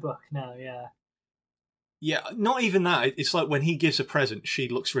him my book now. Yeah. Yeah, not even that. It's like when he gives a present, she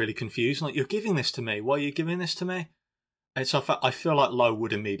looks really confused. Like, you're giving this to me. Why are you giving this to me? And so I feel like Lo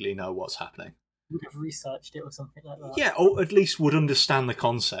would immediately know what's happening. Would have researched it or something like that. Yeah, or at least would understand the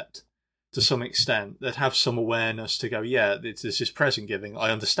concept to some extent. They'd have some awareness to go, yeah, this is present giving. I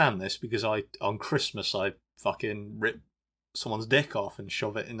understand this because on Christmas I fucking rip someone's dick off and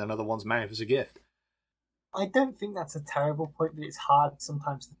shove it in another one's mouth as a gift. I don't think that's a terrible point, but it's hard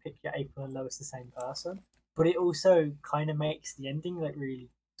sometimes to picture April and Lo as the same person. But it also kind of makes the ending like really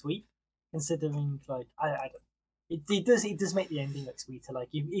sweet, considering like it does make the ending look sweeter. Like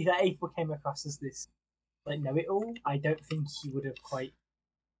if April came across as this like know-it-all, I don't think he would have quite.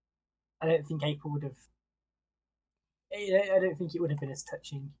 I don't think April would have. I don't think it would have been as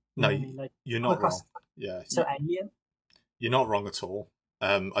touching. No, I mean? Like, you're not wrong. Yeah, so alien. you're not wrong at all.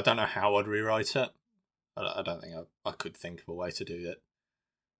 I don't know how I'd rewrite it. I don't think I could think of a way to do it.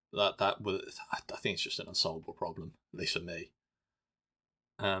 That was, I think it's just an unsolvable problem, at least for me.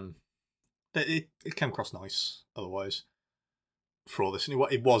 It came across nice otherwise for all this, and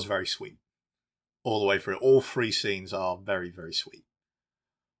it was very sweet all the way through. All three scenes are very, very sweet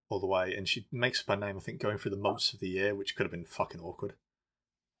all the way, and she makes up her name, I think, going through the months of the year, which could have been fucking awkward.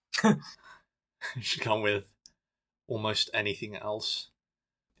 She come with almost anything else.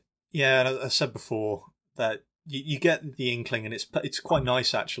 Yeah, and I said before that you get the inkling, and it's quite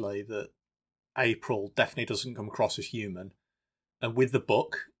nice actually that April definitely doesn't come across as human, and with the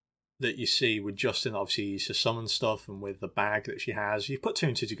book that you see with Justin, obviously he's to summon stuff, and with the bag that she has, you put two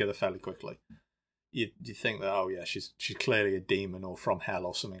and two together fairly quickly. You think that, oh yeah, she's clearly a demon or from hell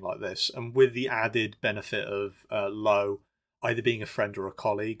or something like this, and with the added benefit of Lo either being a friend or a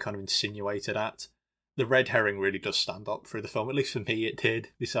colleague, kind of insinuated at, the red herring really does stand up through the film. At least for me, it did.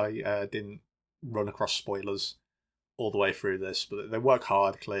 This I didn't run across spoilers all the way through this, but they work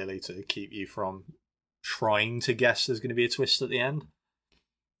hard clearly to keep you from trying to guess there's going to be a twist at the end.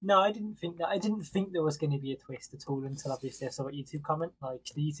 No, I didn't think that. I didn't think there was going to be a twist at all until obviously I saw a YouTube comment. Like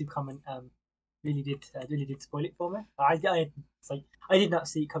the YouTube comment really did spoil it for me. It's like I did not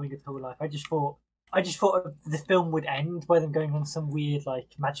see it coming at all. Like I just thought the film would end by them going on some weird like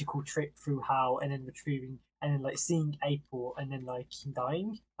magical trip through hell and then retrieving and then like seeing April and then like him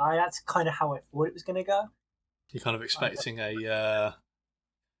dying. That's kind of how I thought it was going to go. You're kind of expecting a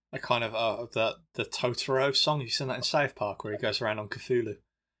kind of the Totoro song. Have you seen that in South Park where he goes around on Cthulhu?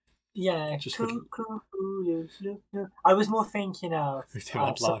 Yeah, I was more thinking of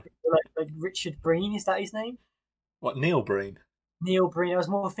like Richard Breen. Is that his name? What, Neil Breen? Neil Breen. I was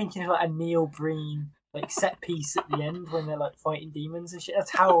more thinking of like a Neil Breen like set piece at the end when they're like fighting demons and shit.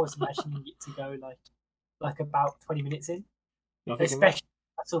 That's how I was imagining it to go. Like about 20 minutes in, especially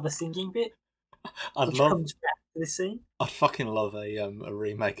that sort of a singing bit. Comes back to the scene. I'd fucking love a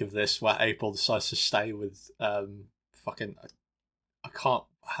remake of this where April decides to stay with fucking. I can't.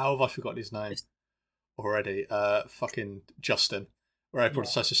 How have I forgotten his name already? Fucking Justin. Where April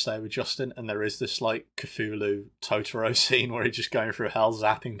decides to stay with Justin, and there is this like Cthulhu Totoro scene where he's just going through hell,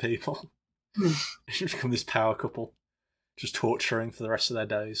 zapping people. He's become this power couple, just torturing for the rest of their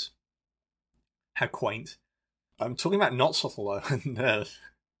days. How quaint! I'm talking about not subtle though, and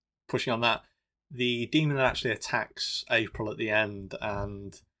pushing on that. The demon that actually attacks April at the end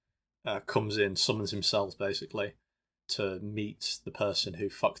and comes in, summons himself basically to meet the person who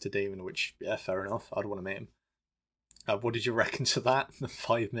fucked a demon, which, yeah, fair enough. I'd want to meet him. What did you reckon to that? The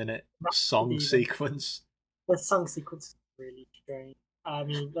 5-minute song sequence? The song sequence is really strange. I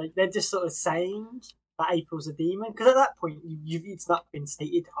mean, like, they're just sort of saying that April's a demon, because at that point, it's not been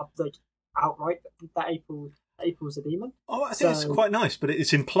stated like outright that April's a demon. Oh, I think it's quite nice, but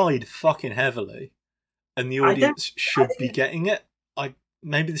it's implied fucking heavily, and the audience should be getting it.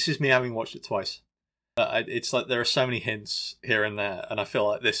 Maybe this is me having watched it twice. It's like there are so many hints here and there, and I feel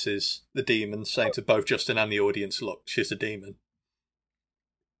like this is the demon saying to both Justin and the audience, "Look, she's a demon."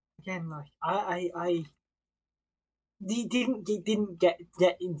 Again, like I didn't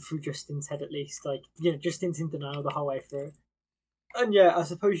get in through Justin's head at least. Like, you know, Justin's in denial the whole way through. And yeah, I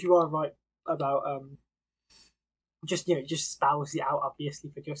suppose you are right about just spells it out obviously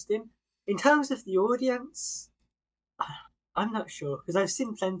for Justin. In terms of the audience, I'm not sure, because I've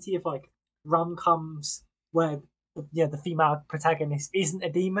seen plenty of like rom-coms where the female protagonist isn't a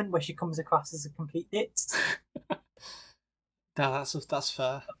demon, where she comes across as a complete ditz. No, that's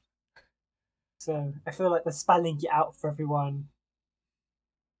fair. So I feel like they're spelling it out for everyone,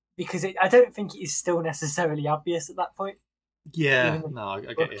 because I don't think it is still necessarily obvious at that point. Yeah, no, I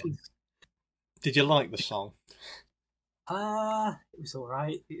get you. Did you like the song? It was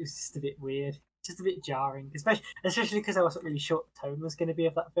alright. It was just a bit weird. Just a bit jarring, especially because I wasn't really sure what the tone was going to be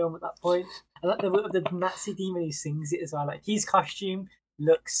of that film at that point. And like the Nazi demon who sings it as well, like his costume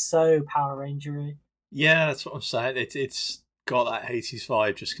looks so Power Ranger-y. Yeah, that's what I'm saying. It's got that 80s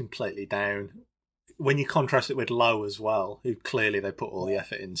vibe just completely down. When you contrast it with Lo as well, who clearly they put all the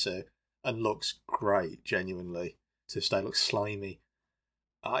effort into and looks great, genuinely. To stay looks slimy.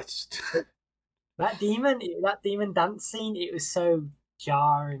 That demon dance scene, it was so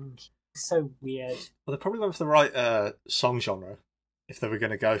jarring. So weird. Well, they probably went for the right song genre if they were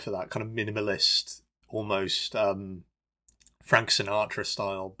going to go for that kind of minimalist, almost Frank Sinatra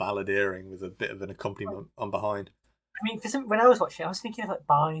style balladeering with a bit of an accompaniment on behind. I mean, when I was watching it, I was thinking of like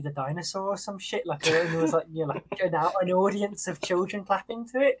Barney the dinosaur or some shit. Like there was like like an audience of children clapping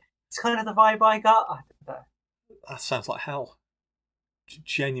to it. It's kind of the vibe I got. I don't know. That sounds like hell.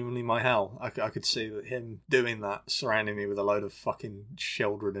 Genuinely my hell. I could see that him doing that, surrounding me with a load of fucking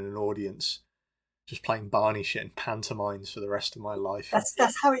children in an audience, just playing Barney shit and pantomimes for the rest of my life. That's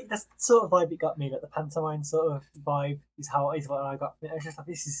the sort of vibe it got me. Like the pantomime sort of vibe is what I got. I was just like,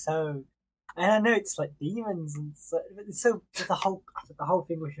 this is so. And I know it's like demons, and the whole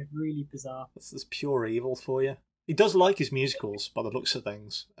thing was just really bizarre. That's pure evil for you. He does like his musicals by the looks of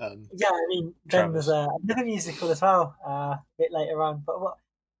things. Yeah, I mean, then there's another musical as well, a bit later on. But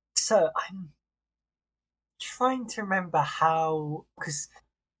so I'm trying to remember how, because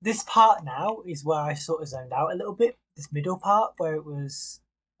this part now is where I sort of zoned out a little bit. This middle part where it was,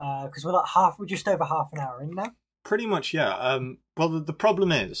 because we're just over half an hour in now. Pretty much, yeah. Well, the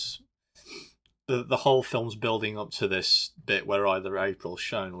problem is, the whole film's building up to this bit where either April's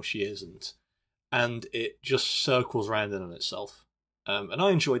shown or she isn't, and it just circles around in on itself. And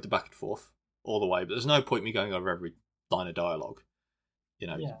I enjoyed the back and forth all the way, but there's no point me going over every line of dialogue.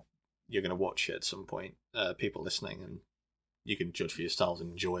 You're going to watch it at some point, people listening, and you can judge for yourselves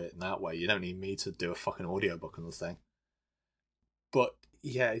and enjoy it in that way. You don't need me to do a fucking audiobook on the thing. But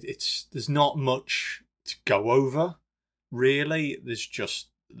yeah, there's not much to go over, really. There's just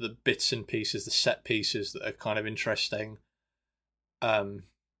the bits and pieces, the set pieces that are kind of interesting.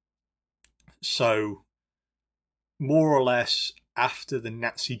 So, more or less, after the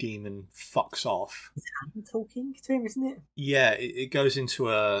Nazi demon fucks off... Is Hannah talking to him, isn't it? Yeah, it goes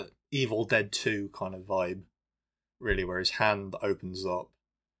into a Evil Dead 2 kind of vibe, really, where his hand opens up.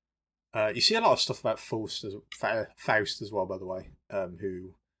 You see a lot of stuff about Faust as well, by the way,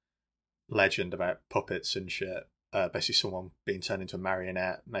 who... legend about puppets and shit. Basically someone being turned into a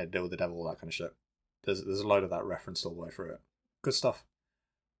marionette, made a deal with the devil, all that kind of shit. There's a load of that referenced all the way through it. Good stuff.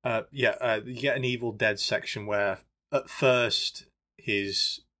 You get an Evil Dead section where at first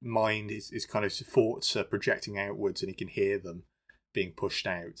his mind is kind of thoughts are projecting outwards and he can hear them being pushed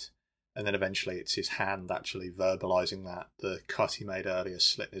out. And then eventually it's his hand actually verbalising that. The cut he made earlier,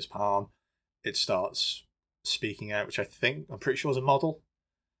 slit in his palm, it starts speaking out, which I'm pretty sure is a model.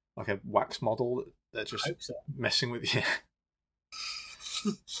 Like a wax model they're just messing with you.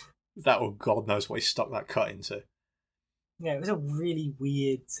 That, or God knows what he stuck that cut into. Yeah, it was a really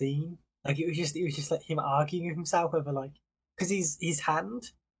weird scene. Like it was just like him arguing with himself over like, because his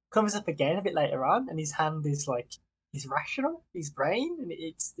hand comes up again a bit later on, and his hand is like he's rational, his brain, and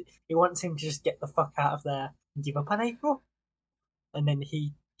it wants him to just get the fuck out of there and give up on April, and then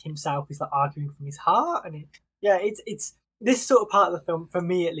he himself is like arguing from his heart, and it's this sort of part of the film, for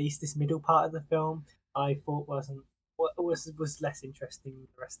me at least, this middle part of the film, I thought was less interesting than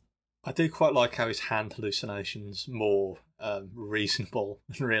the rest. I do quite like how his hand hallucinations more reasonable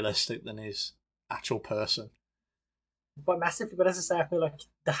and realistic than his actual person. But massively, but as I say, I feel like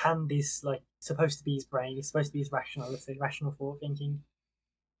the hand is like supposed to be his brain. It's supposed to be his rational thought thinking.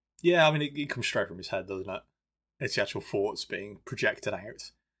 Yeah, I mean, it comes straight from his head, doesn't it? It's the actual thoughts being projected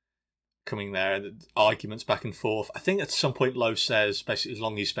out, coming there, and arguments back and forth. I think at some point Lowe says, basically, as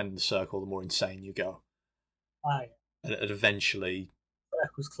long as you spend in the circle, the more insane you go. Oh, yeah. And eventually...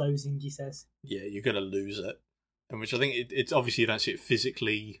 circle's closing, he says. Yeah, you're going to lose it. And which I think, it's obviously you don't see it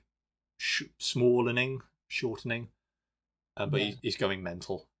physically shortening, but yeah. He's going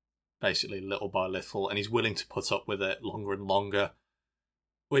mental, basically, little by little, and he's willing to put up with it longer and longer,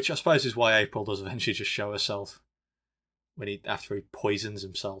 which I suppose is why April does eventually just show herself after he poisons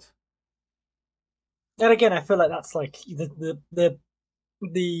himself. And again, I feel like that's like the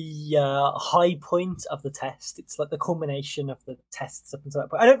high point of the test. It's like the culmination of the tests up until that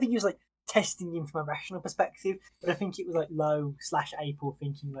point. I don't think he was like testing him from a rational perspective, but I think it was like Lowe / April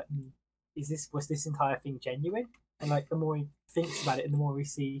thinking like, was this entire thing genuine? And like the more he thinks about it, and the more he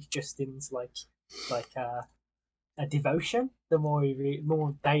sees Justin's like a devotion, the more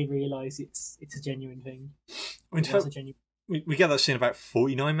more they realise it's a genuine thing. We get that scene about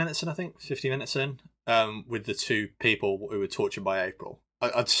 49 minutes in, I think, 50 minutes in, with the two people who were tortured by April.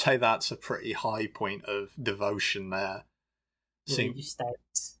 I'd say that's a pretty high point of devotion there. Seeing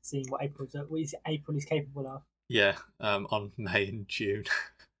what April is capable of. Yeah, on May and June.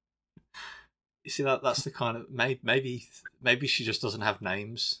 You see, that's the kind of... Maybe she just doesn't have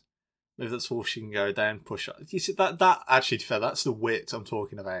names. Maybe that's all she can go down, push up. You see, that actually, to be fair, that's the wit I'm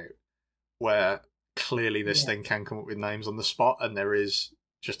talking about, where clearly this thing can come up with names on the spot, and there is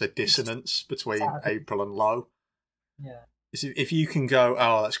just a dissonance between April and Lowe. Yeah. If you can go,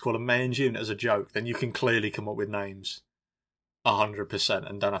 let's call them May and June as a joke, then you can clearly come up with names 100%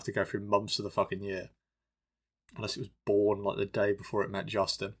 and don't have to go through months of the fucking year. unless it was born like the day before it met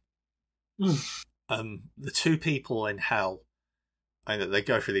Justin. Mm. The two people in hell, and they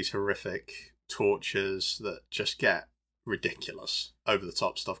go through these horrific tortures that just get ridiculous, over the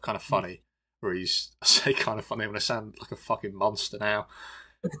top stuff, kind of funny. Where he's, I say kind of funny when I sound like a fucking monster now.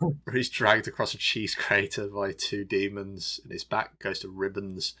 Where he's dragged across a cheese crater by two demons, and his back goes to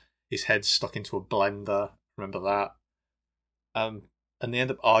ribbons. His head's stuck into a blender. Remember that? And they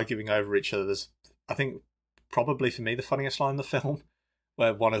end up arguing over each other. There's, I think, probably for me the funniest line in the film,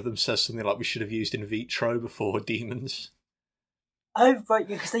 where one of them says something like, "We should have used in vitro before demons." Oh right,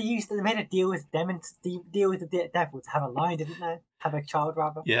 yeah, because they made a deal with deal with the devil to have a line, didn't they? Have a child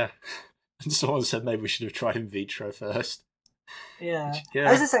rather. Yeah, and someone said maybe we should have tried in vitro first. Yeah. Yeah.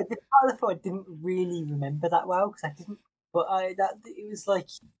 As I said, this part of the film I didn't really remember that well because I didn't. But it was like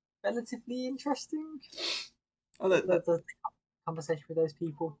relatively interesting. Oh, the conversation with those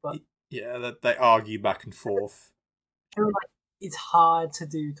people, but yeah, they argue back and forth. I feel like it's hard to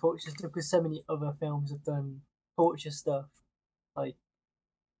do torture stuff because so many other films have done torture stuff like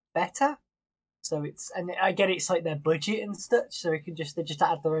better. So and I get it's like their budget and such, so they just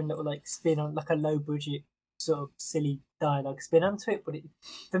add their own little like spin on like a low budget sort of silly dialogue spin onto it. But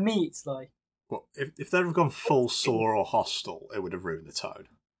for me, it's like, well, if they'd have gone full Saw or Hostel, it would have ruined the tone.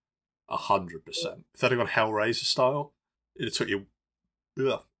 100%. If they'd have gone Hellraiser style, it took you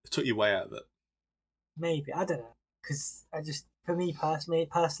way out of it. Maybe, I don't know, because for me personally,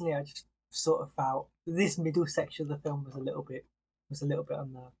 I just sort of felt this middle section of the film was a little bit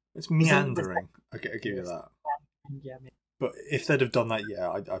on the. It's meandering. I give you that. Yeah, but if they'd have done that, yeah,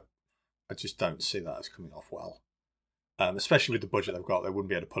 I just don't see that as coming off well. Especially with the budget they've got, they wouldn't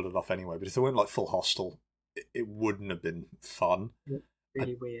be able to pull it off anyway. But if they went like full Hostel, it wouldn't have been fun.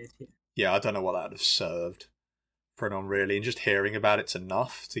 Really weird. Yeah, I don't know what that would have served for anyone really. And just hearing about it's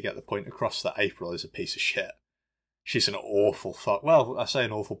enough to get the point across that April is a piece of shit. She's an awful Well, I say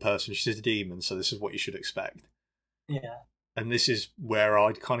an awful person. She's a demon, so this is what you should expect. Yeah. And this is where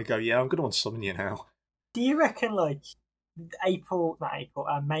I'd kind of go, yeah, I'm going to unsummon you now. Do you reckon, like,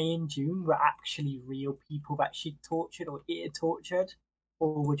 May and June were actually real people that she'd tortured or it had tortured?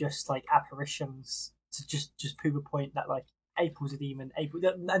 Or were just, like, apparitions to just prove a point that, like, April's a demon,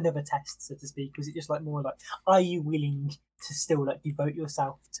 another test, so to speak? Was it just, like, more like, are you willing to still, like, devote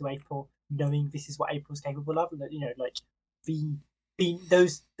yourself to April, knowing this is what April's capable of? You know, like, being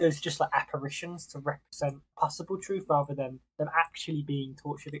those just like apparitions to represent possible truth rather than them actually being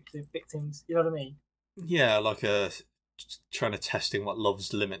torture victims. You know what I mean? Yeah, like trying to testing what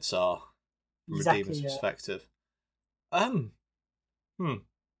love's limits are from a demon's perspective. Well,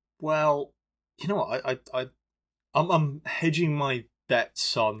 you know what? I'm hedging my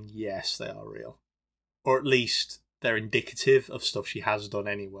bets on yes, they are real, or at least they're indicative of stuff she has done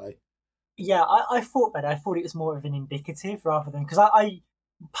anyway. Yeah, I thought that. I thought it was more of an indicative rather than because I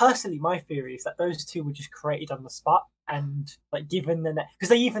personally, my theory is that those two were just created on the spot and like given the because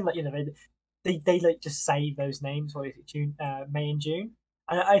they even like they like just say those names. What is it, June, May and June?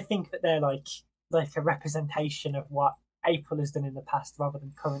 And I think that they're like a representation of what April has done in the past rather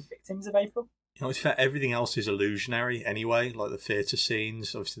than current victims of April. You know, it's fair. Everything else is illusionary anyway, like the theatre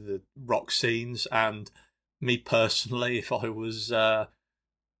scenes, obviously the rock scenes, and me personally, if I was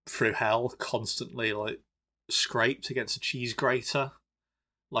through hell constantly like scraped against a cheese grater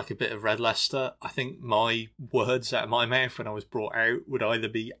like a bit of Red Leicester, I think my words out of my mouth when I was brought out would either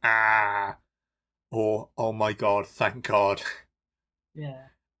be ah or oh my god, thank god. Yeah,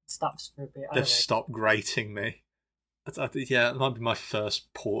 it stops for a bit. They've stopped grating me. Yeah, it might be my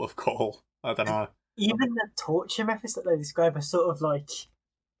first port of call. I don't know. Even the torture methods that they describe are sort of like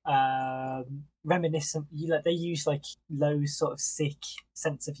reminiscent. They use like Lowe's sort of sick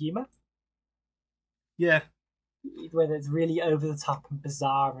sense of humor. Yeah, whether it's really over the top and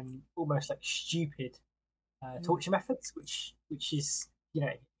bizarre and almost like stupid torture methods, which is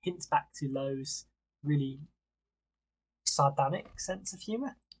hints back to Lowe's really sardonic sense of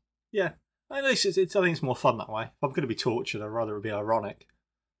humor. Yeah, at least I think it's more fun that way. If I'm going to be tortured, I'd rather it be ironic.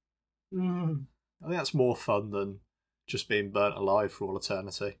 I think that's more fun than just being burnt alive for all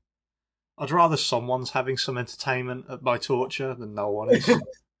eternity. I'd rather someone's having some entertainment at my torture than no one is.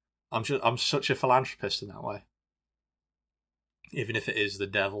 I'm such a philanthropist in that way. Even if it is the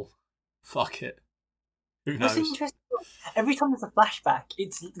devil, fuck it. Who knows? What's interesting? Every time there's a flashback,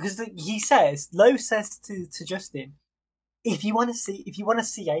 it's because Lowe says to Justin, if you want to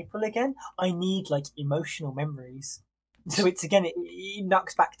see April again, I need like emotional memories. So it's again, it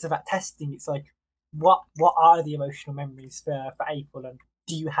knocks back to that testing. It's like, what are the emotional memories for April, and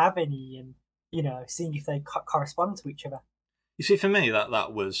do you have any? And seeing if they correspond to each other. You see, for me,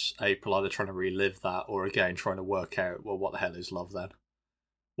 that was April either trying to relive that or again trying to work out, well, what the hell is love then?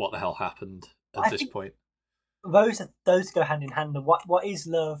 What the hell happened at this point? Those go hand in hand. What is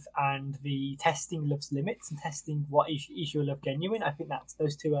love and the testing love's limits and testing what is your love genuine. I think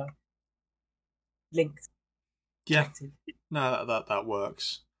those two are linked. Yeah, no, that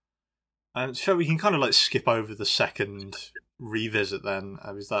works. So we can kind of like skip over the second revisit then.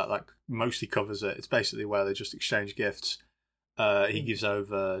 Because that mostly covers it. It's basically where they just exchange gifts. He gives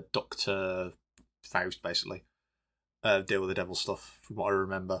over Dr. Faust, basically. Deal with the devil stuff, from what I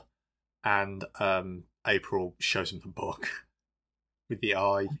remember. And April shows him the book with the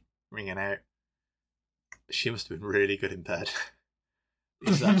eye ringing out. She must have been really good in bed.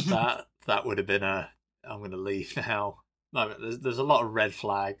 that would have been I'm going to leave now. No, there's a lot of red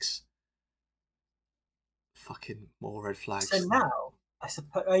flags. Fucking more red flags. So now, I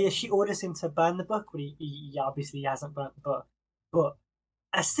suppose, she orders him to burn the book, but he obviously hasn't burnt the book. But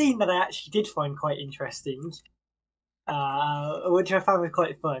a scene that I actually did find quite interesting, which I found was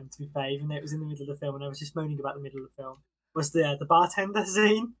quite fun, to be fair, even though it was in the middle of the film and I was just moaning about the middle of the film, was the bartender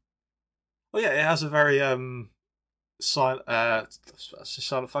scene. Oh yeah, it has a very silent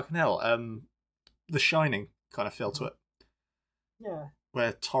fucking hell. The Shining kind of feel to it. Yeah.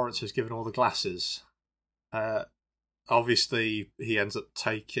 Where Torrance has given all the glasses. Obviously, he ends up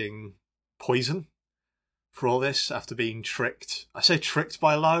taking poison for all this after being tricked. I say tricked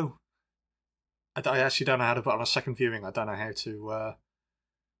by Lowe. I actually don't know how to put on a second viewing. I don't know how to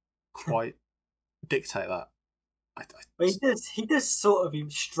quite dictate that. He does sort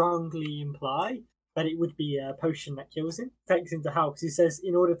of strongly imply that it would be a potion that kills him, takes him to hell. Because he says,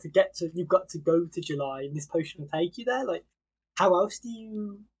 in order to get to, you've got to go to July, and this potion will take you there. Like, how else do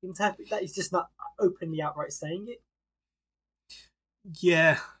you interpret that? He's just not openly outright saying it.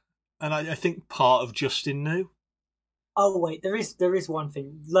 Yeah, and I think part of Justin knew. Oh wait, there is one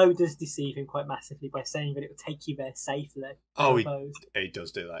thing. Lowe does deceive him quite massively by saying that it will take you there safely. Oh, he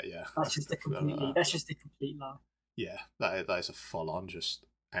does do that. Yeah, that's just a complete lie. Yeah, that is a full on just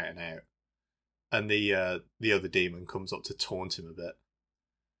out and out. And the other demon comes up to taunt him a bit.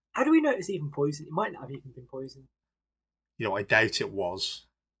 How do we know it's even poison? It might not have even been poison. You know, I doubt it was.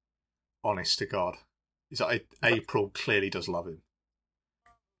 Honest to God, April clearly does love him.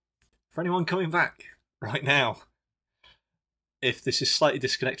 For anyone coming back right now, if this is slightly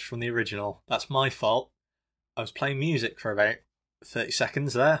disconnected from the original, that's my fault. I was playing music for about 30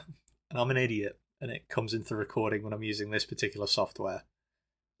 seconds there, and I'm an idiot, and it comes into the recording when I'm using this particular software.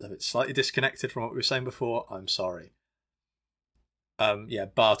 So if it's slightly disconnected from what we were saying before, I'm sorry. Yeah,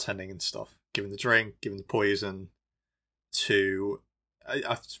 bartending and stuff. Giving the drink, giving the poison to,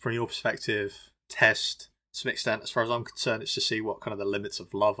 from your perspective, test to some extent. As far as I'm concerned, it's to see what kind of the limits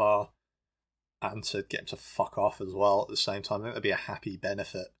of love are, and to get him to fuck off as well at the same time. I think that'd be a happy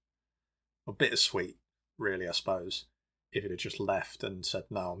benefit. A bittersweet, really, I suppose, if it had just left and said,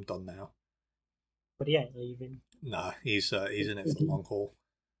 no, I'm done now. But he ain't leaving. No, he's in it for the long haul.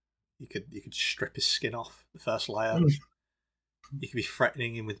 You could strip his skin off, the first layer. You could be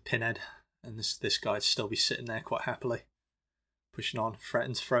threatening him with Pinhead, and this guy'd still be sitting there quite happily, pushing on,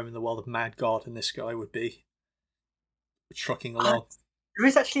 threatened to throw him in the world of Mad God, and this guy would be trucking along. There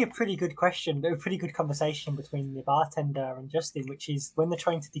is actually a pretty good question, a pretty good conversation between the bartender and Justin, which is when they're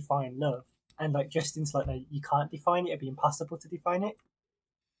trying to define love, and like Justin's like, no, you can't define it; it'd be impossible to define it.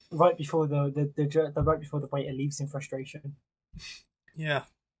 Right before the waiter leaves in frustration. Yeah.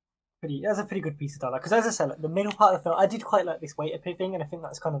 That's a pretty good piece of dialogue. Because as I said, like, the middle part of the film, I did quite like this waiter thing, and I think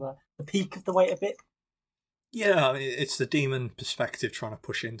that's kind of the peak of the waiter bit. Yeah, I mean, it's the demon perspective trying to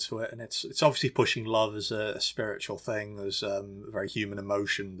push into it, and it's obviously pushing love as a spiritual thing, as a very human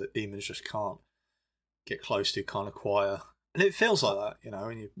emotion that demons just can't get close to, can't acquire, and it feels like that, you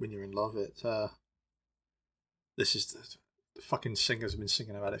know, when you're in love. This is the fucking singers have been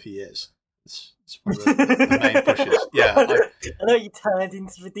singing about it for years. It's one of the main pushes. Yeah, I know you turned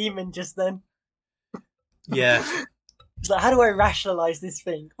into the demon just then. Yeah. It's like, how do I rationalise this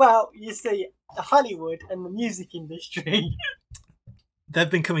thing? Well, you see, Hollywood and the music industry.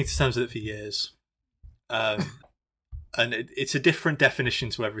 They've been coming to terms with it for years. And it's a different definition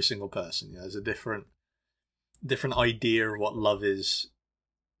to every single person. You know, there's a different idea of what love is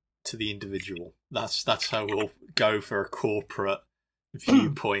to the individual. That's how we'll go for a corporate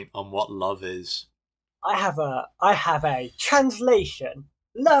viewpoint on what love is. I have a translation.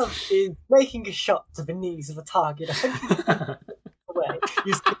 Love is making a shot to the knees of a target 100 feet away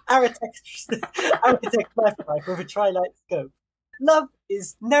using Aratech knife with a tri-light scope. Love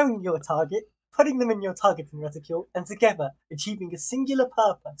is knowing your target, putting them in your targeting reticule, and together achieving a singular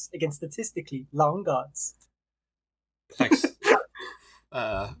purpose against statistically long odds. Thanks.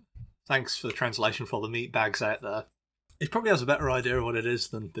 Thanks for the translation for all the meat bags out there. He probably has a better idea of what it is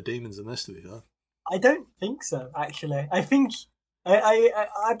than the demons in this, to be fair. I don't think so, actually. I think,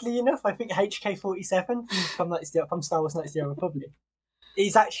 oddly enough, I think HK-47 from Star Wars: Knights of the Old Republic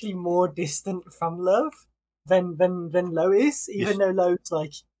is actually more distant from Love than Lo is. Even though Lo's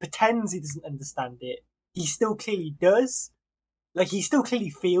like pretends he doesn't understand it, he still clearly does. Like, he still clearly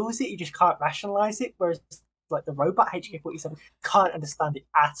feels it. He just can't rationalize it. Whereas, like, the robot HK-47 can't understand it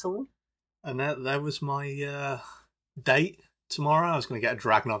at all. And that was my date tomorrow. I was going to get a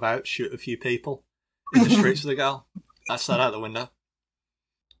Dragunov out, shoot a few people in the streets with a girl. That's that out the window.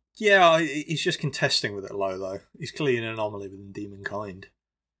 Yeah, he's just contesting with it low, though. He's clearly an anomaly within demon kind.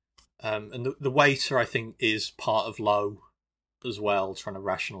 And the waiter, I think, is part of Lo as well, trying to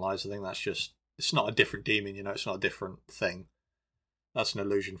rationalise. I think that's just... It's not a different demon, you know, it's not a different thing. That's an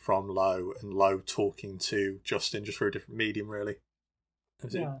illusion from Lo, and Lo talking to Justin just through a different medium, really.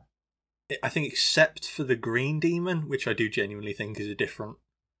 Yeah. I think except for the green demon, which I do genuinely think is a different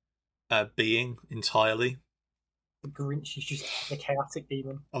being entirely. The Grinch is just the chaotic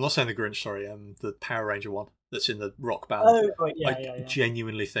demon. I'm not saying the Grinch, sorry, the Power Ranger one that's in the rock band. Oh, right, yeah, I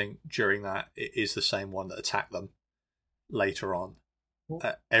genuinely think during that it is the same one that attacked them later on.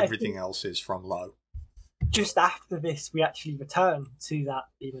 Everything else is from Lo. Just after this, we actually return to that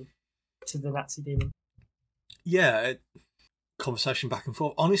demon, to the Nazi demon. Yeah, conversation back and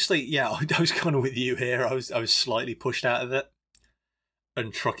forth. Honestly, yeah, I was kind of with you here. I was slightly pushed out of it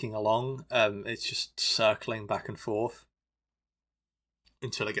and trucking along. It's just circling back and forth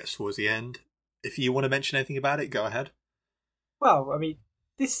until it gets towards the end. If you want to mention anything about it, go ahead. Well, I mean,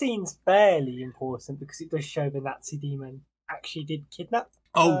 this scene's fairly important because it does show the Nazi demon actually did kidnap.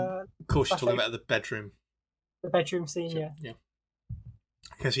 Of course, you're talking about the bedroom. The bedroom scene, yeah.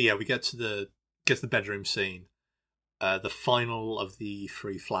 Okay, so yeah, we get to the bedroom scene. The final of the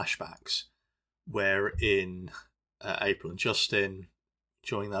 3 flashbacks, wherein April and Justin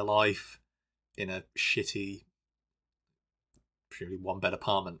enjoying their life in a shitty, presumably 1-bed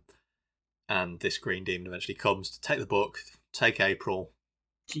apartment, and this green demon eventually comes to take the book, take April.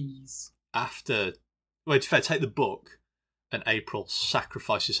 Jeez. To fair, take the book, and April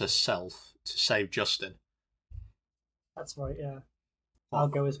sacrifices herself to save Justin. That's right, yeah. I'll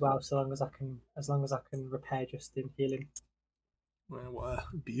go as well, so long as I can repair Justin, heal him. Well, what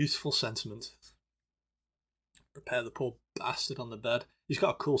a beautiful sentiment. Repair the poor bastard on the bed. He's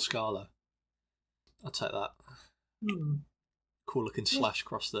got a cool scar though. I'll take that. Cool looking slash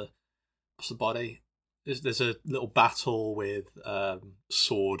across the body. There's a little battle with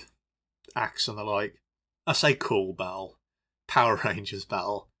sword, axe, and the like. I say cool battle. Power Rangers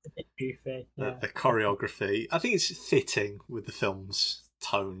battle. A bit goofy. Yeah. The choreography. I think it's fitting with the film's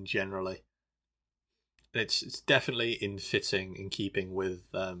tone generally. It's definitely in keeping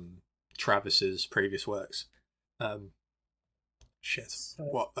with Travis's previous works. Shit. So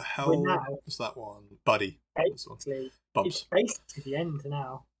what the hell was that one? Buddy. Basically, it's basically the end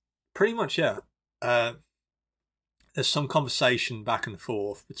now. Pretty much, yeah. There's some conversation back and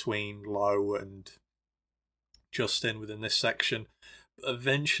forth between Lo and Justin within this section. But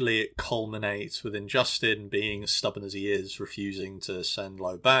eventually it culminates within Justin being as stubborn as he is, refusing to send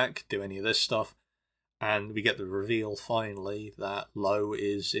Lo back, do any of this stuff. And we get the reveal finally that Lo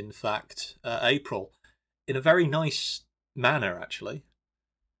is in fact April. In a very nice manner, actually.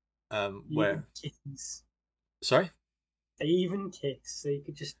 Where kiss. Sorry? They even kiss, so you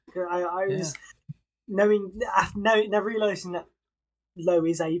could just... I was now realising that Lo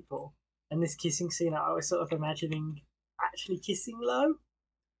is April, and this kissing scene, I was sort of imagining actually kissing Lo,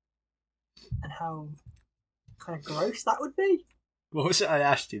 and how kind of gross that would be. What was it I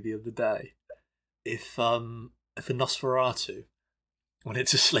asked you the other day? If a Nosferatu wanted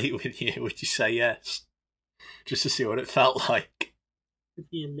to sleep with you, would you say yes? Just to see what it felt like. It'd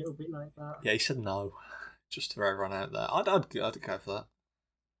be a little bit like that. Yeah, he said no. Just for everyone out there. I'd go for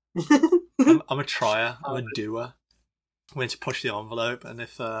that. I'm a trier. I'm a doer. I'm going to push the envelope, and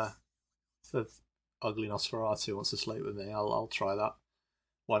if the ugly Nosferatu wants to sleep with me, I'll try that.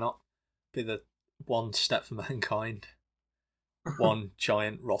 Why not? Be the one step for mankind. One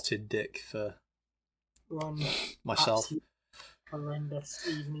giant rotted dick for myself. Horrendous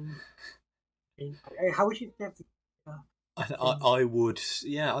evening. How would you be able to... I would,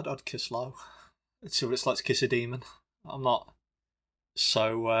 yeah, I'd kiss Lo. Let's see what it's like to kiss a demon. I'm not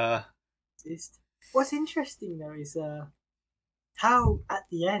so... What's interesting though is how at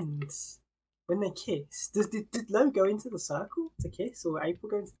the end, when they kiss, did Lo go into the circle to kiss, or April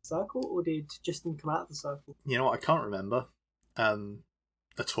go into the circle, or did Justin come out of the circle? You know what, I can't remember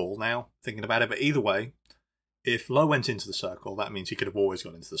at all now, thinking about it, but either way, if Lo went into the circle, that means he could have always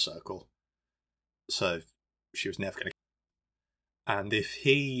gone into the circle. So she was never going to. And if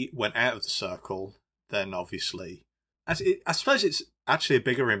he went out of the circle, then obviously, I suppose it's actually a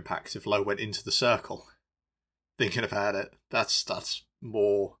bigger impact if Lo went into the circle. Thinking about it, that's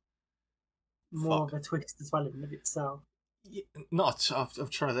more of a twist as well in of itself. Yeah, not. I'm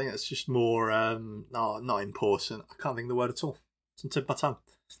trying to think. It's just more. Not important. I can't think of the word at all. It's on the tip of my tongue.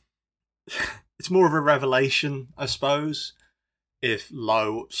 It's more of a revelation, I suppose. If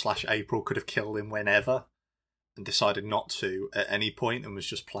Lo/April could have killed him whenever, and decided not to at any point, and was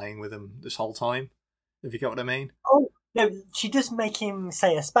just playing with him this whole time. If you get what I mean. Oh no, she does make him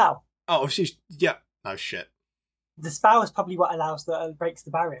say a spell. Oh, she's No shit. The spell is probably what breaks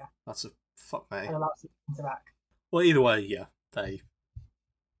the barrier. That's a fuck me. And allows it to interact. Well, either way, yeah, they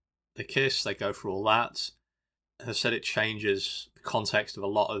kiss, they go through all that. As I said, it changes the context of a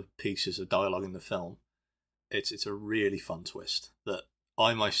lot of pieces of dialogue in the film. It's a really fun twist that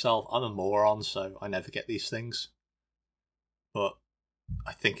I'm a moron, so I never get these things. But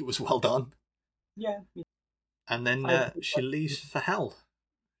I think it was well done. Yeah. And then she leaves for hell.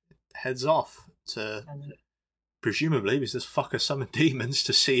 Heads off to, presumably, because this fucker summoned demons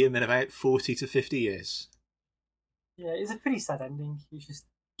to see him in about 40 to 50 years. Yeah, it's a pretty sad ending. You just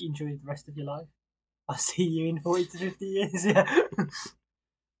enjoy the rest of your life. I'll see you in 40 to 50 years, yeah. And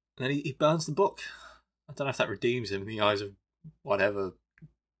then he burns the book. I don't know if that redeems him in the eyes of whatever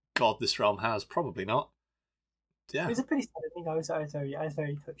god this realm has. Probably not. Yeah. It was a pretty sad ending. I was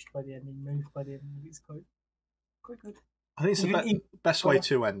very touched by the ending, moved by the ending. It's quite good. I think it's the best way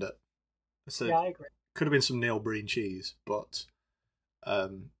to end it. Yeah, I agree. Could have been some Neil Breen cheese, but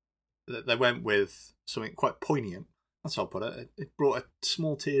they went with something quite poignant. That's how I'll put it. It brought a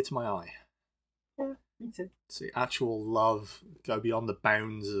small tear to my eye. Yeah, me too. See actual love go beyond the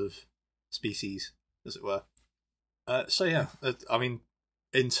bounds of species, as it were. So yeah, I mean,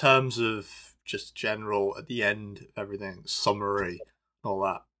 in terms of just general, at the end of everything, summary, and all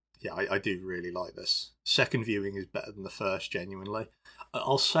that, yeah, I do really like this. Second viewing is better than the first, genuinely.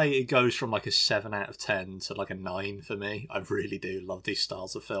 I'll say it goes from like a 7 out of 10 to like a 9 for me. I really do love these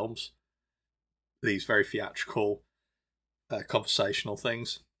styles of films. These very theatrical, conversational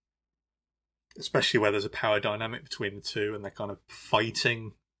things. Especially where there's a power dynamic between the two and they're kind of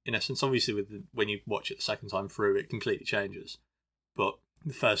fighting, in essence. Obviously, when you watch it the second time through, it completely changes. But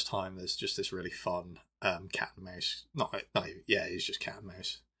the first time, there's just this really fun cat and mouse. It's just cat and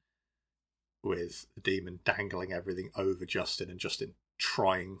mouse. With the demon dangling everything over Justin and Justin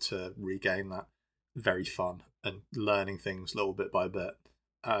trying to regain that. Very fun and learning things little bit by bit.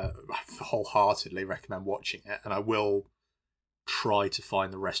 I wholeheartedly recommend watching it, and I will try to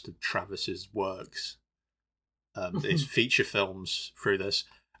find the rest of Travis's works, his feature films through this.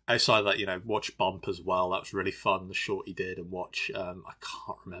 Outside of that, watch Bump as well. That was really fun, the short he did, and watch, I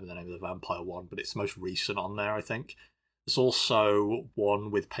can't remember the name of the vampire one, but it's the most recent on there, I think. There's also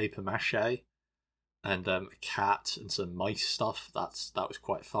one with paper mache and a cat and some mice stuff. That was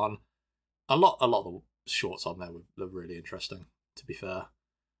quite fun. A lot of the shorts on there were really interesting, to be fair.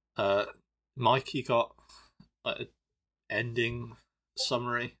 Mike, you got an ending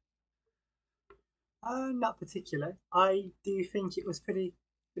summary? Not particular. I do think it was pretty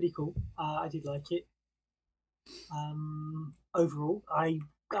cool. I did like it. Overall, I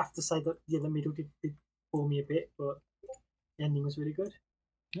have to say that the middle did bore me a bit, but the ending was really good.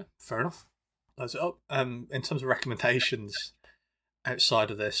 Yeah, fair enough. That's it up. In terms of recommendations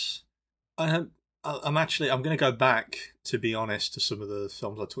outside of this, I'm going to go back, to be honest, to some of the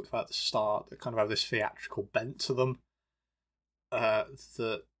films I talked about at the start that kind of have this theatrical bent to them.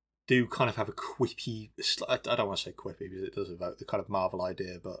 That do kind of have a quippy, I don't want to say quippy because it does evoke the kind of Marvel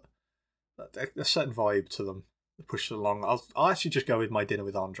idea, but a certain vibe to them that push it along. I'll actually just go with My Dinner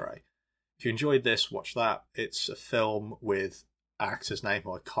with Andre. If you enjoyed this, watch that. It's a film with actor's name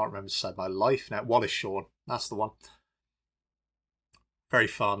who I can't remember to save my life now. Wallace Shawn, that's the one. Very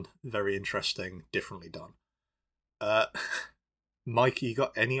fun, very interesting, differently done. Mike, you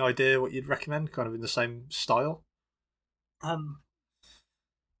got any idea what you'd recommend, kind of in the same style?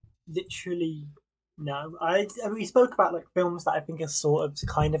 Literally no. We spoke about like films that I think are sort of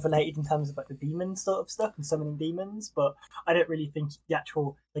kind of related in terms of like the demon sort of stuff and summoning demons, but I don't really think the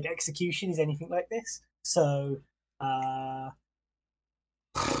actual like execution is anything like this. So I'm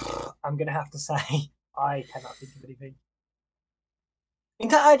gonna have to say I cannot think of anything.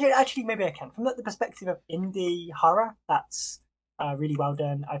 Actually, maybe I can. From the perspective of indie horror, that's really well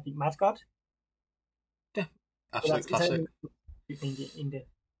done. I think Mad God. Yeah, absolute classic. Indie.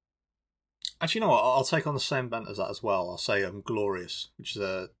 Actually, you know what? I'll take on the same bent as that as well. I'll say Glorious, which is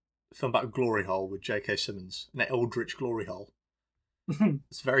a film about a glory hole with J.K. Simmons, an eldritch glory hole.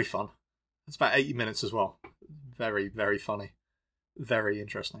 It's very fun. It's about 80 minutes as well. Very, very funny. Very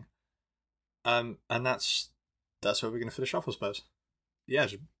interesting. And that's where we're going to finish off, I suppose. Yeah,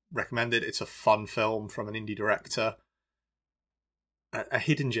 just recommend it. It's a fun film from an indie director. A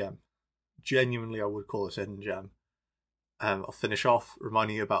hidden gem. Genuinely, I would call it a hidden gem. I'll finish off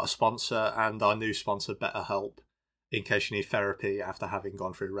reminding you about a sponsor and our new sponsor, BetterHelp, in case you need therapy after having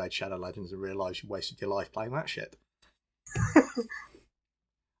gone through Raid Shadow Legends and realised you wasted your life playing that shit.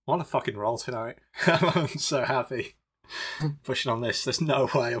 What a fucking roll tonight. I'm so happy. Pushing on this. There's no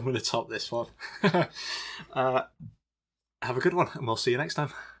way I'm going to top this one. Have a good one, and we'll see you next time.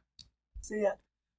 See ya.